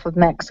whole Gulf of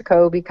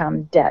Mexico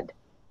become dead?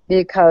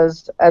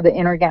 Because of the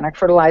inorganic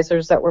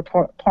fertilizers that we're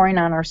pouring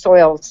on our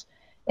soils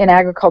in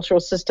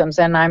agricultural systems.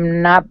 And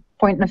I'm not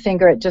pointing a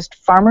finger at just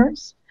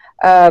farmers,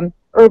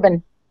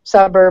 urban,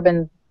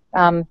 suburban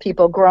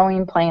people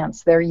growing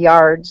plants, their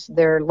yards,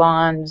 their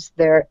lawns,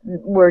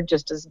 we're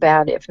just as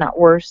bad, if not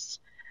worse,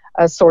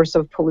 a source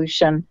of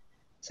pollution.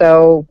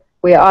 So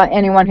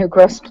anyone who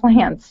grows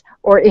plants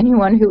or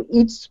anyone who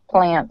eats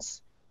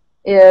plants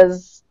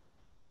is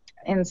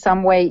in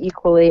some way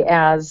equally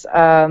as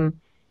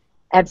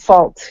at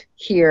fault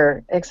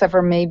here, except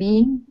for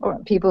maybe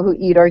people who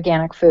eat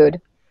organic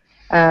food,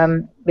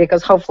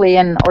 because hopefully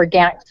in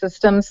organic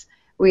systems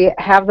we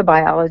have the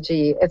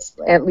biology. It's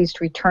at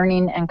least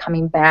returning and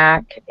coming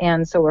back,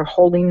 and so we're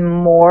holding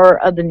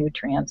more of the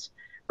nutrients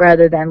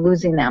rather than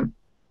losing them.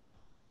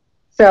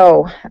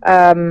 So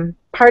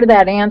part of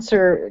that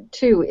answer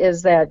too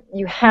is that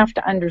you have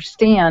to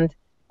understand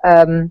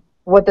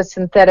what the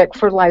synthetic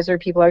fertilizer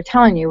people are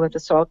telling you with the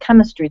soil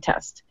chemistry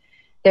test.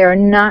 They're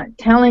not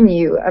telling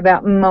you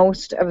about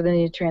most of the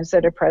nutrients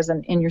that are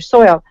present in your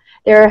soil.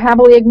 They're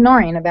happily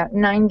ignoring about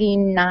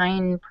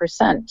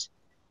 99%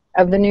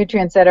 of the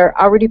nutrients that are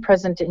already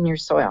present in your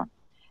soil.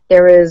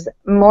 There is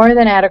more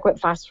than adequate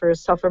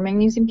phosphorus, sulfur,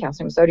 magnesium,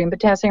 calcium, sodium,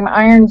 potassium,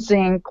 iron,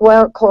 zinc,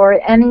 chloride,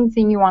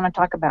 anything you want to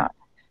talk about.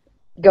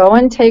 Go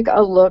and take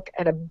a look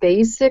at a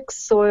basic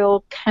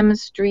soil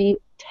chemistry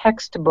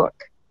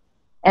textbook,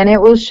 and it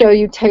will show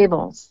you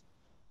tables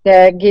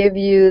that give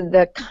you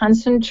the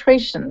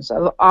concentrations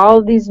of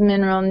all these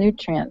mineral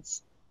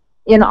nutrients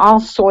in all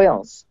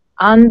soils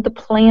on the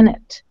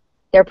planet.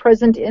 They're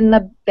present in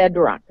the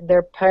bedrock.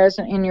 They're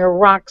present in your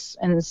rocks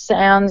and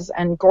sands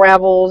and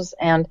gravels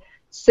and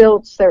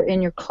silts. They're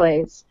in your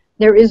clays.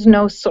 There is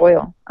no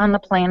soil on the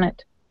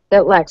planet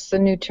that lacks the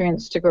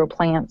nutrients to grow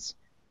plants.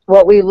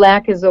 What we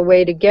lack is a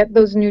way to get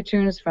those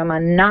nutrients from a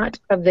not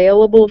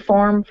available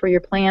form for your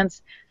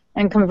plants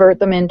and convert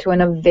them into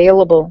an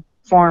available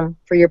form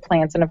for your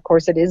plants. And of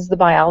course, it is the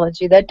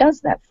biology that does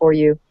that for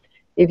you.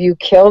 If you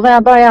kill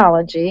that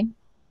biology,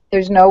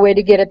 there's no way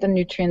to get at the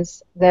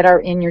nutrients that are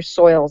in your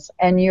soils,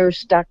 and you're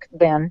stuck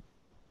then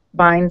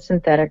buying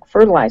synthetic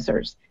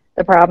fertilizers.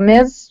 The problem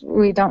is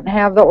we don't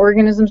have the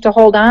organisms to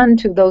hold on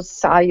to those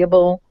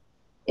soluble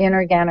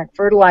inorganic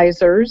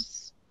fertilizers,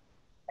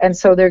 and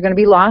so they're going to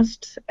be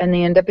lost, and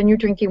they end up in your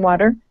drinking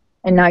water,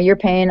 and now you're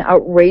paying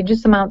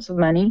outrageous amounts of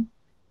money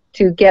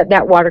to get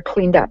that water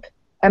cleaned up.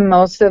 And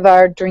most of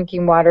our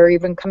drinking water,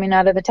 even coming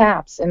out of the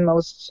taps in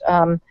most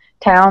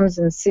towns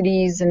and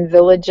cities and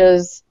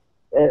villages,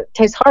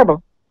 tastes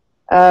horrible.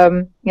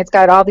 It's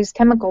got all these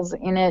chemicals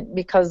in it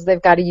because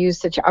they've got to use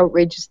such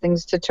outrageous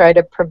things to try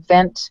to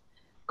prevent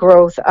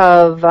growth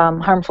of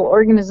harmful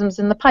organisms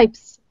in the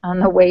pipes on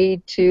the way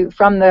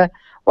from the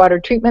water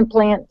treatment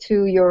plant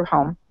to your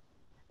home.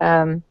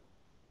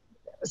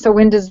 So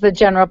when does the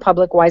general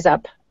public wise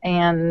up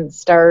and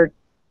start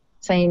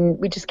saying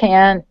we just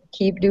can't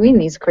keep doing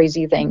these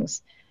crazy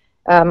things?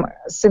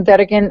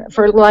 Synthetic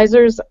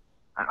fertilizers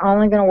are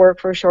only going to work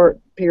for a short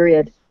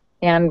period,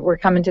 and we're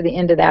coming to the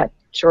end of that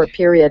short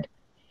period.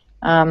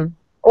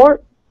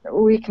 Or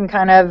we can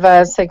kind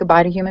of say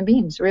goodbye to human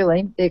beings,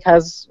 really,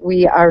 because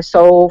we are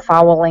so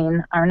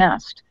fouling our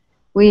nest.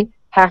 We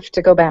have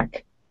to go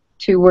back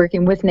to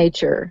working with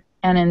nature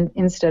and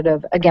instead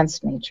of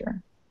against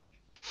nature.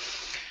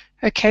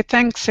 Okay,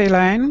 thanks,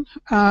 Elaine.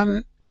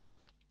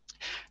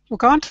 We'll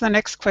go on to the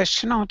next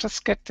question. I'll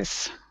just get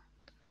this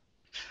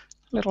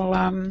little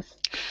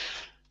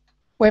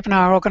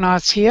webinar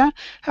organised here.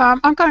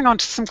 I'm going on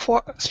to some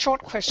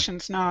short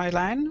questions now,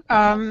 Elaine,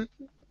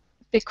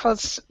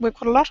 because we've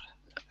got a lot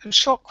of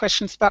short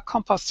questions about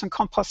composts and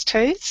compost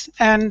teas,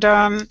 and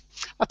I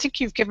think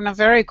you've given a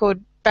very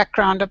good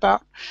background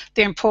about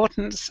the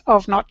importance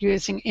of not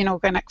using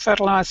inorganic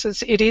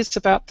fertilizers. It is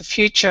about the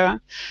future,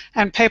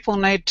 and people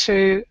need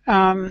to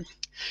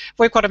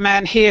we've got a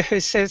man here who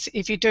says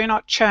if you do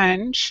not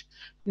change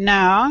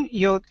now,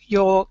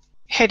 you're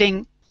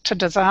heading to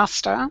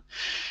disaster.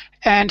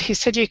 And he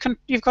said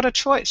you've got a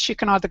choice. You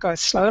can either go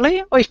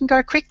slowly or you can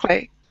go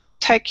quickly.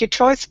 Take your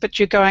choice, but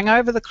you're going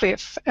over the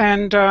cliff.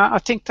 And I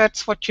think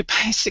that's what you're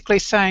basically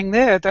saying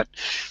there, that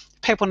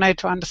people need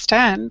to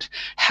understand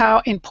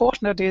how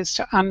important it is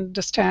to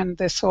understand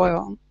their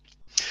soil.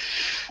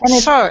 And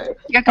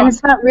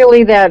it's not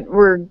really that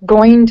we're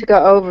going to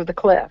go over the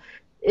cliff.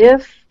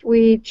 If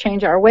we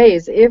change our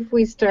ways, if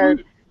we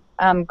start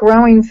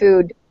growing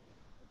food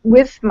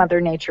with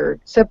Mother Nature,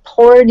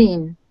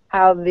 supporting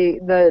how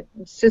the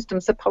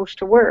system's supposed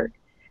to work,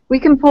 we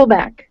can pull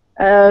back.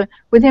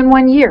 Within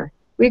 1 year,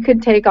 we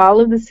could take all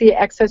of the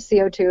excess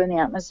CO2 in the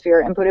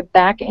atmosphere and put it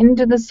back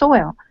into the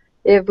soil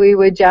if we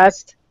would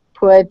just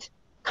put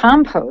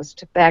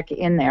compost back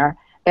in there,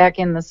 back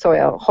in the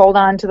soil, hold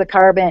on to the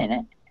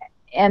carbon,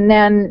 and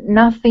then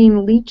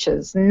nothing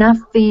leaches,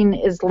 nothing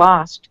is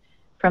lost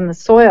from the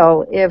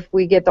soil if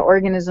we get the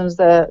organisms,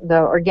 the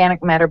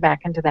organic matter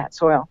back into that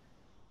soil.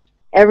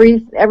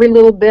 Every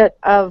little bit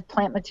of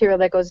plant material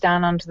that goes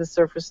down onto the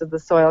surface of the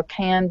soil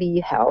can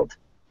be held,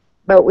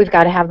 but we've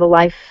got to have the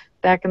life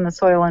back in the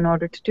soil in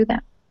order to do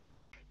that.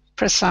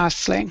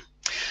 Precisely.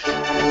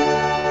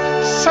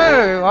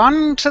 So,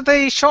 on to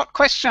the short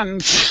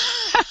questions.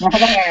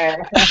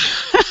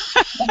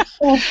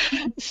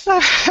 So,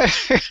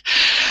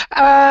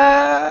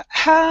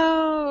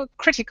 how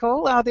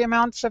critical are the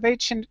amounts of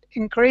each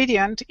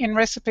ingredient in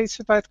recipes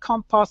for both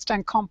compost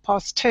and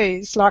compost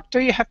teas? Like, do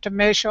you have to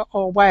measure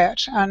or weigh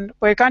it? And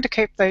we're going to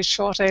keep these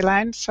short,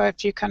 Elaine, so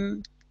if you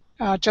can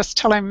just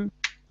tell him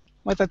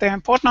whether they're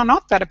important or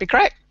not, that'd be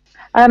great.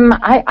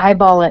 I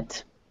eyeball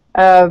it.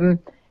 Don't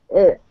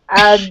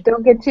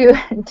get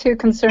too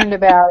concerned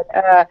about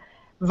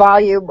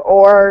volume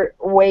or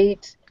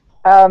weight.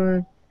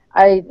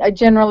 I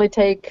generally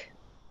take,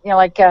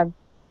 like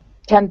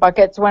 10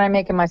 buckets when I'm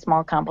making my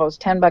small compost,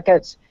 10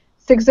 buckets.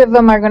 6 of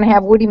them are going to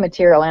have woody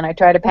material, and I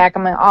try to pack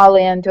them all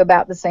in to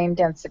about the same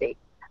density.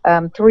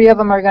 3 of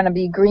them are going to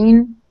be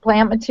green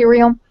plant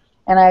material,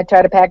 and I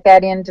try to pack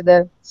that into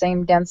the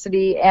same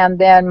density. And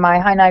then my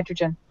high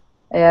nitrogen,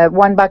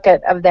 1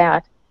 bucket of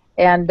that,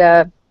 and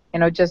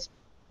just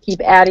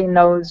keep adding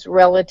those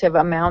relative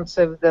amounts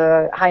of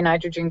the high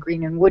nitrogen,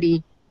 green, and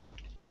woody.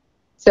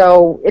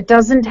 So it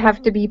doesn't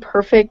have to be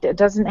perfect. It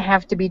doesn't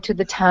have to be to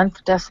the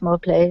 10th decimal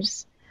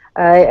place.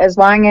 As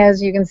long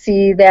as you can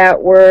see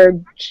that we're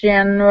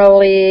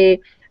generally a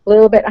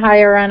little bit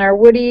higher on our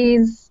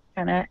woodies,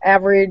 kind of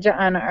average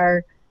on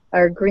our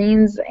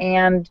greens,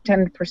 and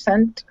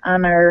 10%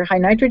 on our high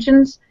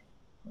nitrogens,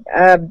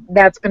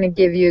 that's going to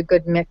give you a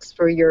good mix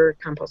for your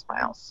compost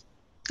piles.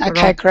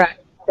 Okay, great.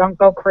 Don't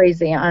go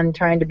crazy on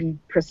trying to be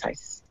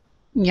precise.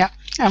 Yeah,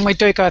 and we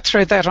do go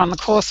through that on the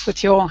course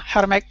with your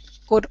how to make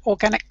good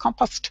organic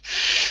compost.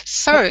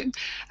 So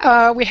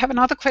we have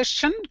another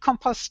question,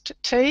 compost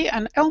tea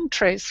and elm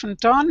trees from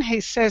Don. He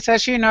says,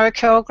 as you know,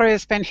 Calgary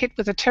has been hit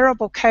with a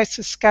terrible case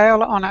of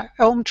scale on our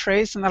elm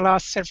trees in the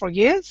last several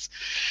years,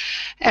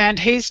 and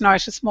he's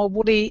noticed more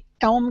woody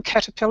elm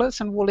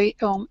caterpillars and woolly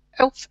elm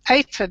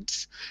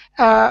aphids.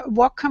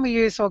 What can we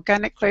use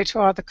organically to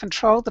either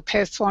control the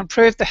pests or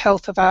improve the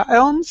health of our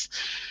elms?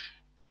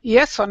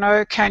 Yes or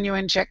no, can you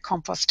inject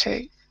compost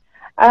tea?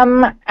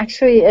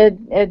 Actually,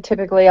 it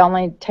typically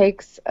only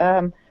takes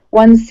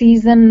one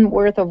season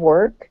worth of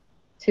work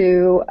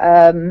to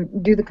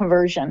do the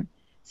conversion.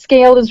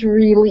 Scale is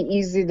really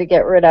easy to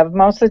get rid of.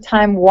 Most of the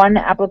time, one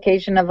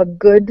application of a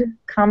good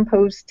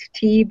compost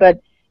tea,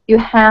 but you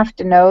have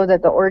to know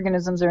that the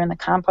organisms are in the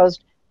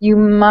compost. You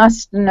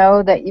must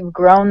know that you've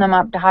grown them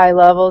up to high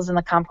levels in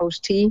the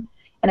compost tea,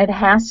 and it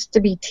has to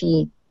be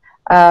tea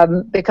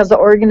because the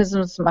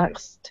organisms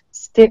must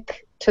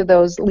stick to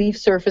those leaf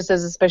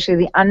surfaces, especially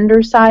the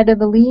underside of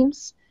the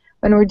leaves.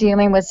 When we're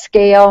dealing with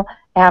scale,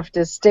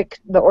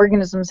 the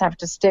organisms have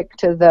to stick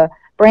to the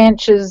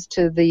branches,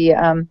 to the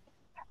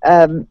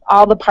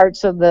all the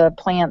parts of the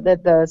plant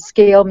that the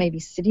scale may be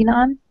sitting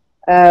on.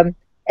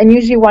 And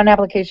usually one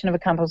application of a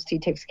compost tea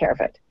takes care of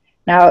it.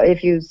 Now,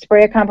 if you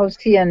spray a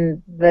compost tea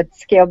and the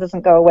scale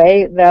doesn't go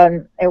away,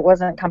 then it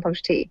wasn't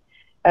compost tea.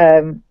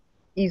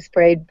 You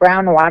sprayed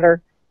brown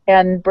water,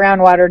 and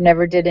brown water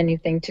never did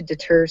anything to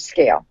deter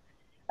scale.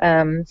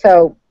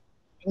 So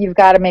you've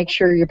got to make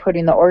sure you're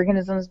putting the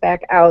organisms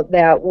back out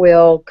that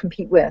will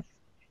compete with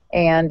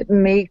and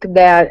make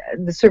that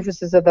the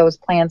surfaces of those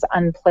plants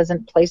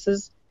unpleasant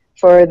places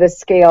for the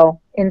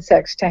scale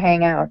insects to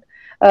hang out.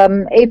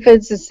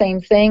 Aphids, the same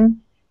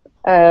thing.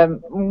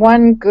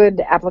 One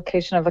good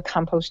application of a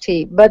compost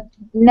tea, but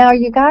now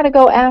you got to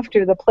go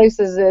after the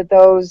places that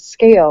those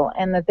scale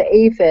and that the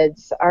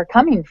aphids are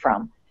coming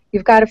from.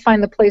 You've got to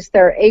find the place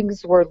their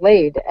eggs were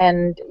laid,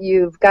 and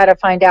you've got to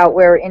find out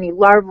where any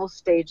larval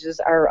stages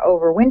are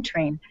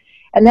overwintering,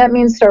 and that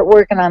means start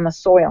working on the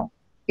soil.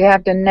 You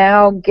have to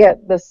now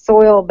get the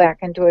soil back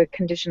into a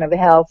condition of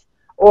health,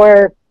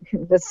 or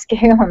the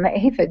scale and the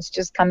aphids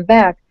just come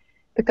back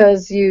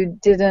because you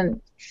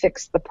didn't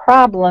fix the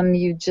problem,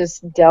 you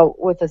just dealt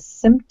with a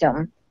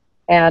symptom,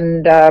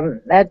 and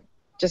that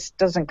just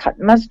doesn't cut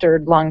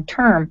mustard long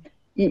term.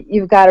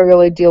 You've got to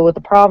really deal with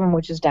the problem,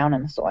 which is down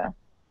in the soil.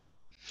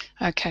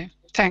 Okay,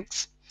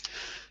 thanks.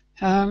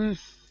 So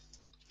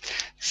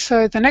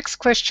the next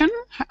question,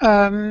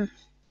 and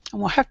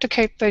we'll have to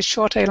keep these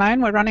short,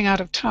 Elaine. We're running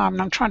out of time,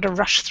 and I'm trying to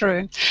rush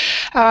through.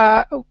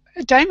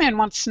 Damien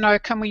wants to know,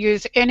 can we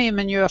use any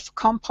manure for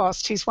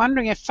compost? He's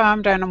wondering if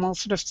farmed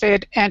animals that are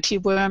fed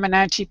anti-worm and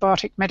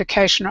antibiotic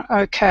medication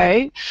are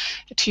okay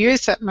to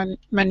use that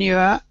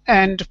manure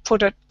and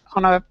put it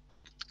on a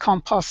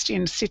compost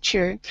in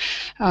situ.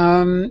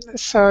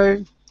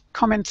 So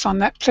comments on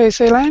that,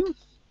 please, Elaine?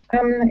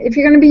 If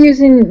you're going to be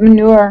using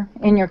manure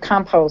in your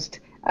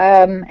compost,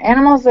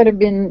 animals that have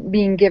been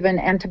being given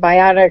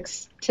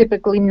antibiotics,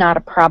 typically not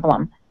a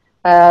problem.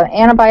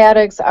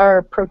 Antibiotics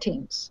are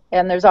proteins,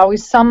 and there's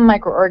always some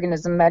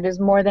microorganism that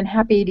is more than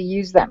happy to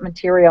use that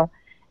material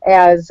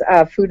as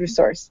a food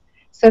resource.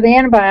 So the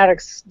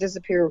antibiotics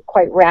disappear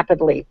quite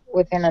rapidly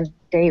within a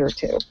day or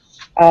two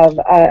of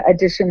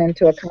addition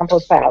into a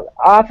compost pile.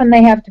 Often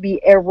they have to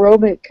be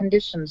aerobic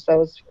conditions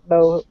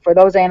for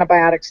those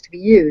antibiotics to be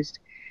used.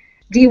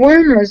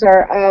 Dewormers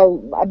are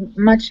a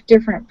much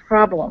different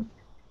problem.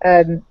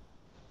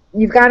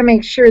 You've got to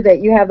make sure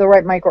that you have the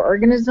right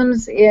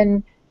microorganisms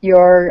in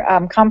your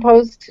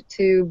compost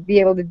to be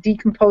able to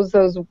decompose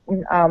those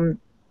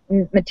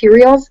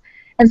materials.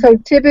 And so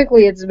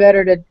typically it's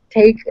better to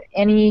take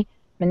any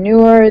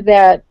manure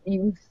that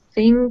you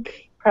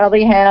think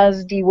probably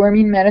has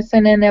deworming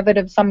medicine in it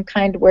of some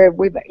kind, where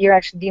you're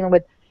actually dealing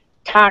with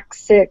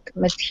toxic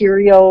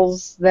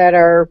materials that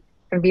are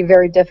going to be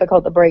very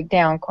difficult to break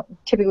down,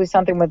 typically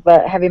something with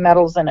heavy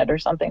metals in it or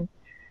something.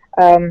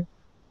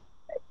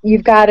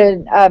 You've got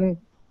to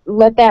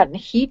let that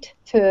heat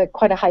to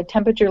quite a high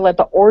temperature, let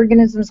the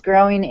organisms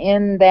growing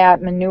in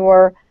that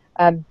manure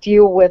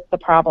deal with the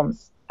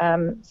problems.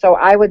 So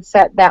I would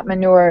set that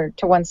manure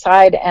to one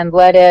side and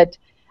let it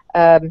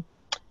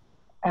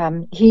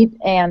heat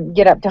and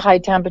get up to high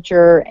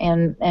temperature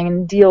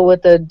and deal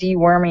with the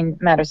deworming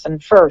medicine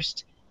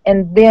first.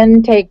 And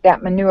then take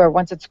that manure,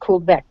 once it's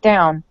cooled back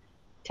down,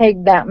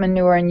 take that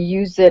manure and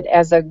use it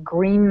as a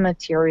green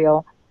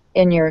material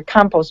in your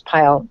compost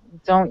pile.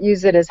 Don't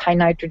use it as high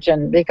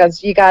nitrogen,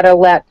 because you got to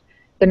let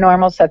the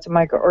normal sets of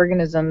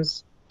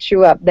microorganisms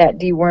chew up that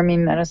deworming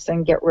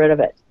medicine, get rid of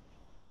it.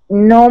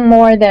 No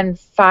more than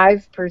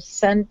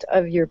 5%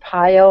 of your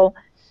pile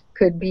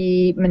could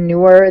be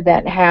manure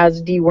that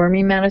has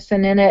deworming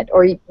medicine in it,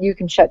 or you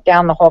can shut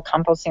down the whole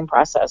composting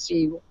process.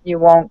 You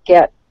won't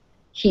get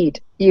heat.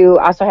 You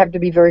also have to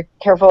be very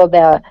careful of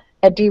that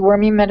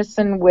deworming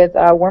medicine with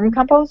worm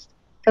compost,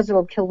 because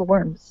it'll kill the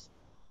worms.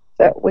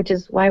 So, which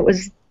is why it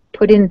was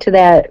put into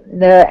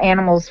the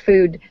animal's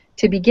food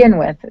to begin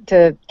with,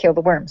 to kill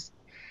the worms.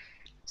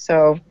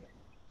 So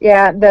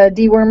Yeah, the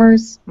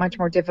dewormers, much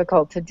more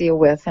difficult to deal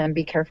with, and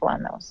be careful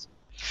on those.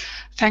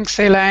 Thanks,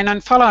 Elaine.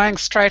 And following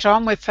straight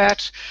on with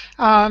that,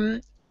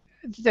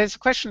 there's a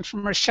question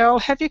from Rochelle.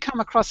 Have you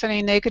come across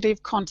any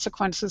negative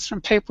consequences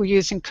from people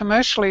using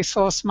commercially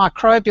sourced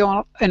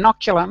microbial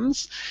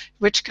inoculums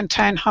which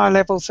contain high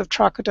levels of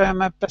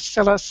Trichoderma,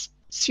 Bacillus,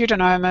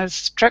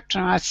 Pseudomonas,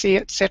 Streptomyces,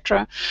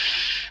 etc.,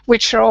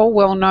 which are all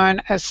well known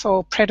as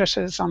soil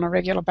predators on a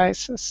regular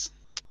basis?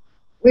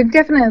 We've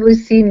definitely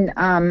seen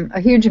a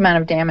huge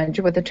amount of damage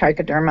with the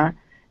trichoderma.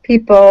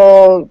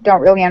 People don't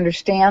really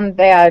understand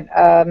that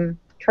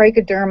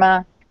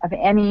trichoderma of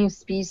any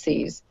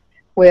species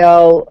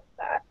will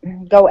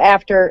go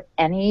after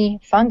any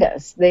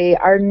fungus. They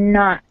are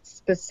not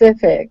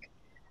specific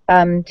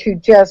to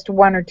just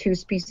one or two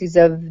species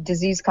of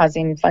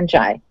disease-causing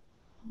fungi.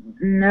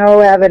 No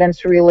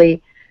evidence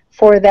really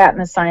for that in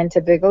the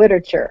scientific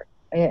literature.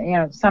 You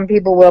know, some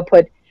people will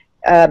put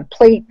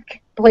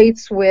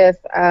plates with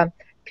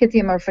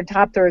Pythium or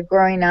Phytophthora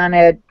growing on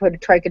it, put a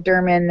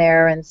trichoderma in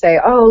there and say,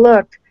 oh,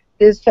 look,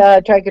 this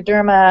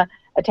trichoderma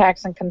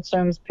attacks and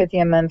consumes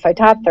Pythium and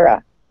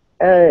Phytophthora.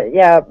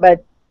 Yeah,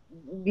 but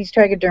these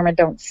trichoderma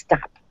don't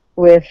stop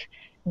with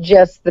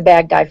just the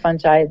bad guy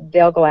fungi.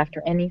 They'll go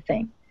after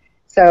anything.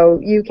 So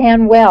you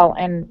can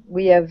and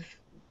we have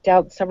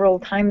dealt several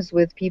times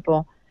with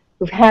people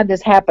who've had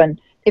this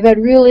happen. They've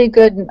had really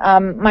good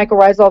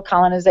mycorrhizal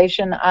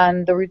colonization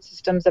on the root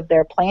systems of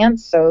their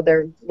plants, so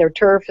their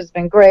turf has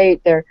been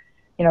great. They're,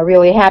 you know,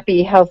 really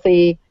happy,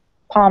 healthy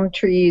palm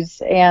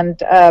trees,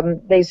 and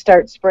they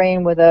start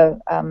spraying with a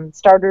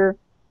starter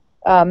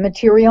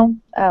material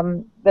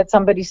that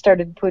somebody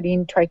started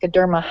putting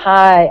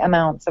high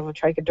amounts of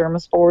trichoderma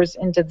spores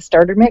into the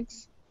starter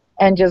mix,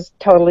 and just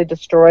totally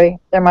destroy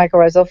their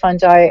mycorrhizal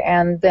fungi,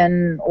 and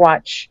then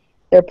watch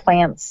their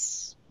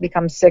plants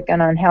become sick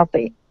and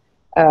unhealthy.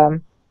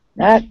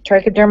 That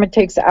trichoderma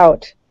takes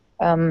out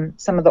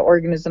some of the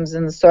organisms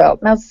in the soil.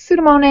 Now,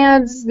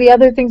 Pseudomonads, the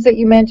other things that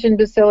you mentioned,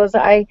 Bacillus,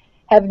 I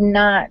have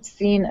not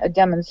seen a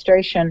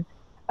demonstration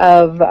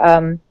of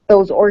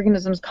those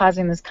organisms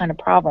causing this kind of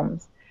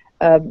problems.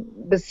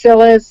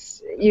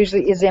 Bacillus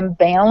usually is in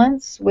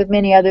balance with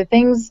many other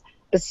things.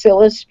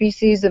 Bacillus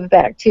species of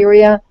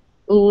bacteria,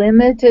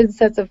 limited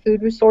sets of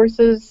food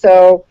resources,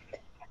 so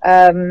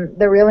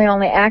they're really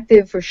only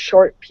active for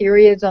short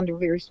periods under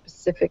very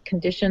specific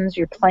conditions.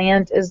 Your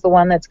plant is the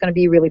one that's going to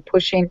be really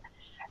pushing,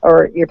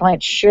 or your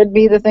plant should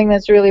be the thing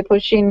that's really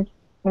pushing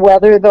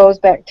whether those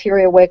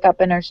bacteria wake up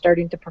and are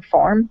starting to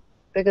perform,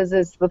 because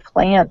it's the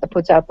plant that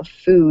puts out the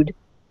food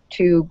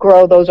to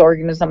grow those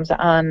organisms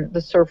on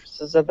the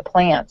surfaces of the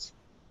plants.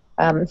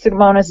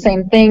 Pseudomonas,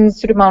 same thing.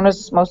 Most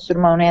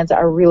Pseudomonads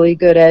are really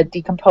good at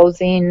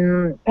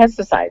decomposing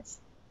pesticides.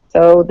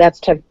 So that's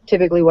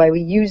typically why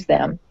we use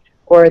them.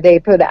 Or they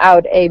put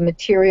out a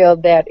material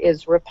that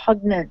is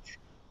repugnant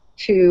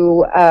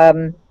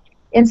to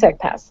insect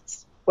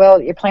pests.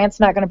 Well, your plant's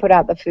not going to put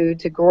out the food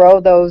to grow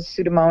those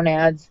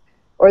Pseudomonads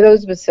or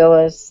those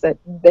Bacillus that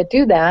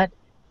do that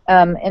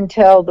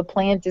until the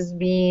plant is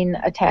being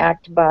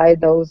attacked by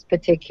those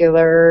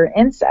particular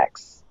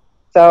insects.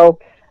 So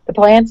the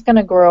plant's going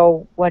to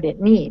grow what it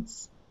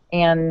needs.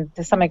 And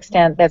to some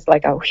extent, that's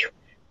like, oh,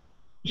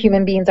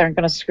 human beings aren't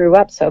going to screw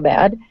up so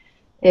bad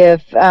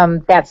if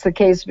that's the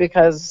case,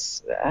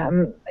 because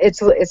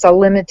it's a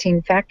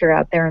limiting factor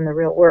out there in the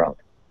real world.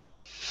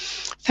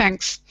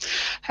 Thanks.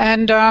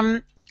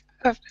 And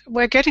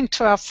we're getting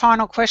to our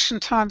final question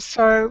time.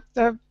 So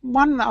the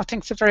one I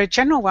think is a very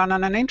general one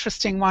and an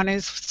interesting one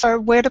is, so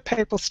where do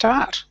people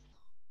start?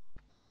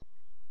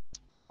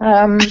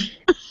 Doing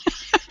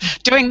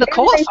the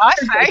course, I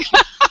say.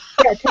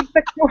 Yeah, take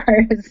the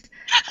course.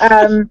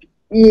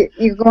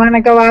 You want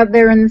to go out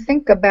there and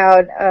think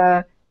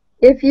about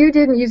if you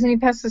didn't use any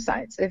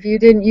pesticides, if you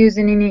didn't use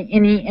any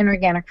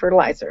inorganic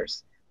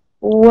fertilizers,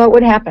 what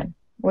would happen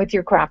with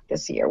your crop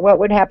this year? What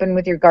would happen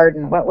with your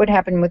garden? What would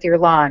happen with your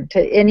lawn? To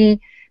any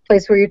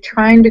place where you're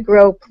trying to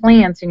grow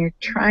plants and you're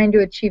trying to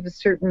achieve a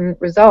certain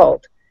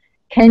result,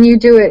 can you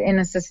do it in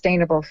a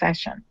sustainable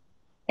fashion?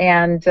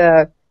 And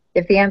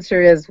if the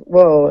answer is,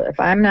 whoa, if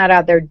I'm not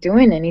out there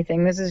doing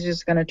anything, this is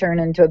just going to turn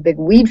into a big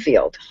weed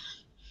field.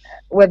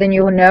 Well, then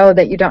you know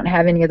that you don't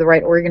have any of the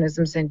right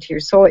organisms in your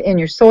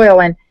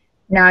soil, and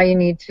now you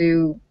need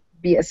to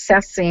be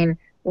assessing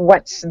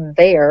what's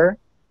there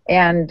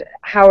and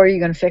how are you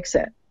going to fix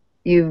it.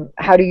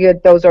 How do you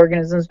get those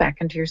organisms back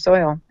into your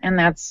soil? And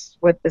that's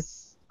what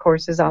this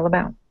course is all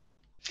about.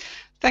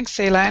 Thanks,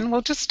 Elaine.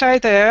 We'll just stay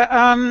there.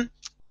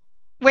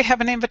 We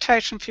have an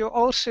invitation for you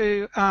all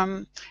to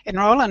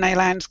enroll in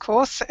Elaine's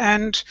course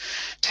and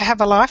to have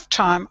a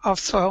lifetime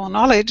of soil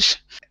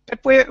knowledge.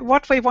 But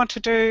what we want to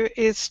do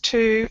is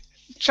to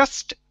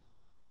just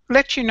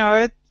let you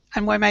know,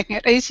 and we're making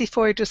it easy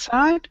for you to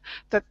decide,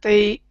 that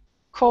the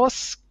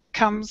course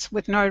comes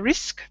with no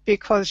risk,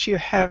 because you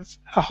have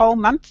a whole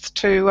month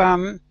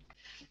to,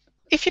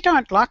 if you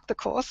don't like the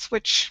course,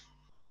 which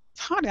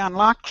is highly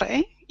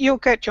unlikely, you'll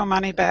get your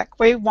money back.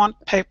 We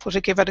want people to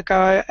give it a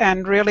go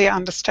and really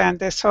understand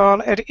their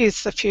soil. It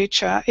is the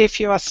future. If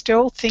you are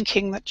still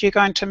thinking that you're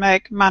going to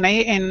make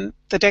money in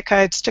the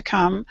decades to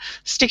come,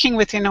 sticking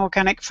with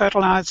inorganic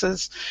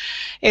fertilisers,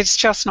 it's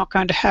just not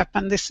going to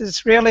happen. This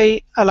is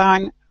really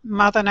allowing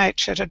Mother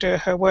Nature to do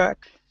her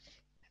work.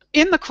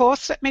 In the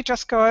course, let me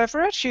just go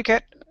over it. You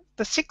get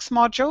the 6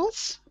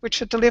 modules,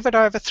 which are delivered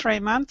over 3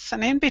 months,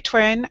 and in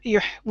between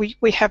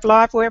we have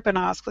live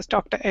webinars with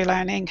Dr.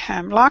 Elaine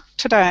Ingham, like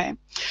today.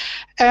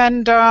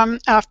 And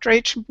after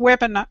each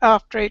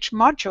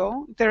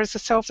module, there is a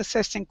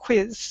self-assessing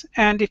quiz.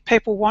 And if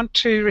people want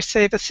to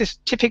receive a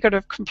certificate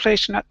of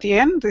completion at the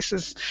end, this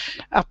is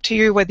up to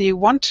you whether you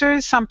want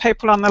to. Some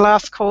people on the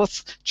last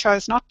course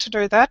chose not to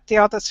do that. The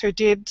others who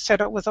did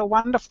said it was a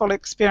wonderful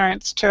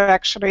experience to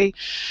actually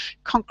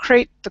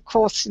concrete the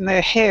course in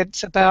their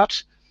heads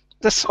about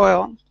the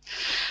soil.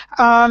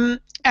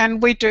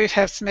 And we do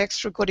have some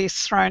extra goodies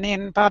thrown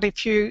in, but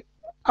if you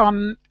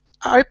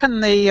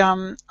open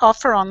the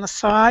offer on the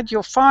side,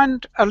 you'll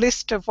find a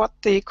list of what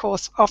the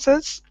course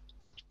offers,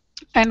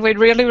 and we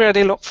really,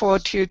 really look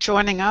forward to you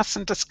joining us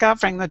and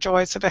discovering the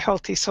joys of a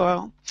healthy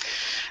soil.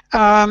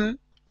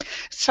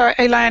 So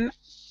Elaine,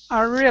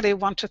 I really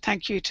want to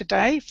thank you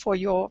today for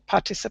your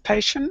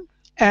participation,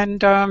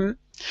 and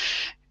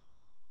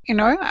you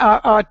know,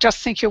 I just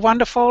think you're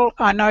wonderful.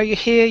 I know you're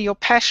here, you're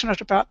passionate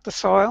about the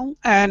soil,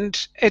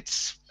 and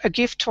it's a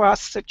gift to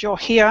us that you're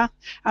here.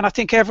 And I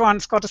think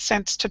everyone's got a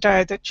sense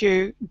today that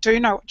you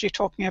do know what you're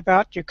talking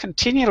about. You're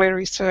continually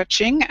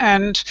researching,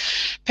 and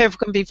people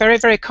can be very,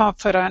 very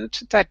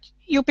confident that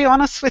you'll be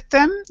honest with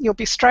them, you'll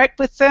be straight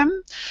with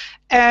them.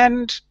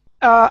 And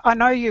I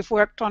know you've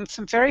worked on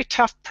some very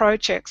tough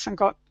projects and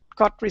got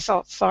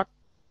results, like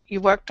you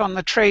worked on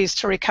the trees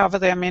to recover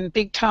them in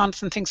big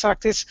towns and things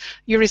like this.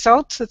 Your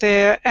results are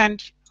there,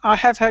 and I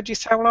have heard you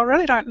say, well, I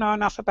really don't know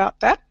enough about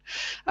that.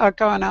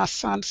 Go and ask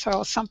so-and-so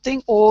or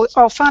something, or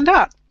I'll find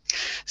out.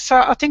 So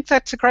I think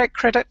that's a great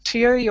credit to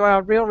you. You are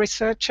a real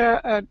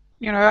researcher,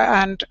 you know,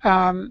 and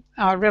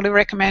I really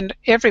recommend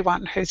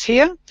everyone who's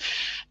here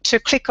to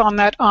click on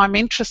that I'm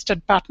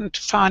interested button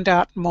to find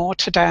out more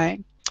today.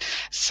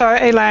 So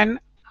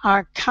Elaine,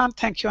 I can't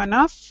thank you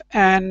enough,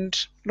 and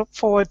look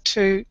forward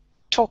to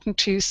talking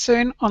to you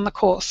soon on the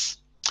course.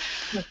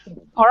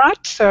 All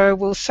right, so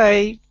we'll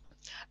say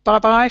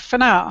bye-bye for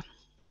now.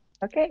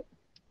 Okay.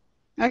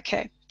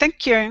 Okay,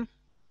 thank you.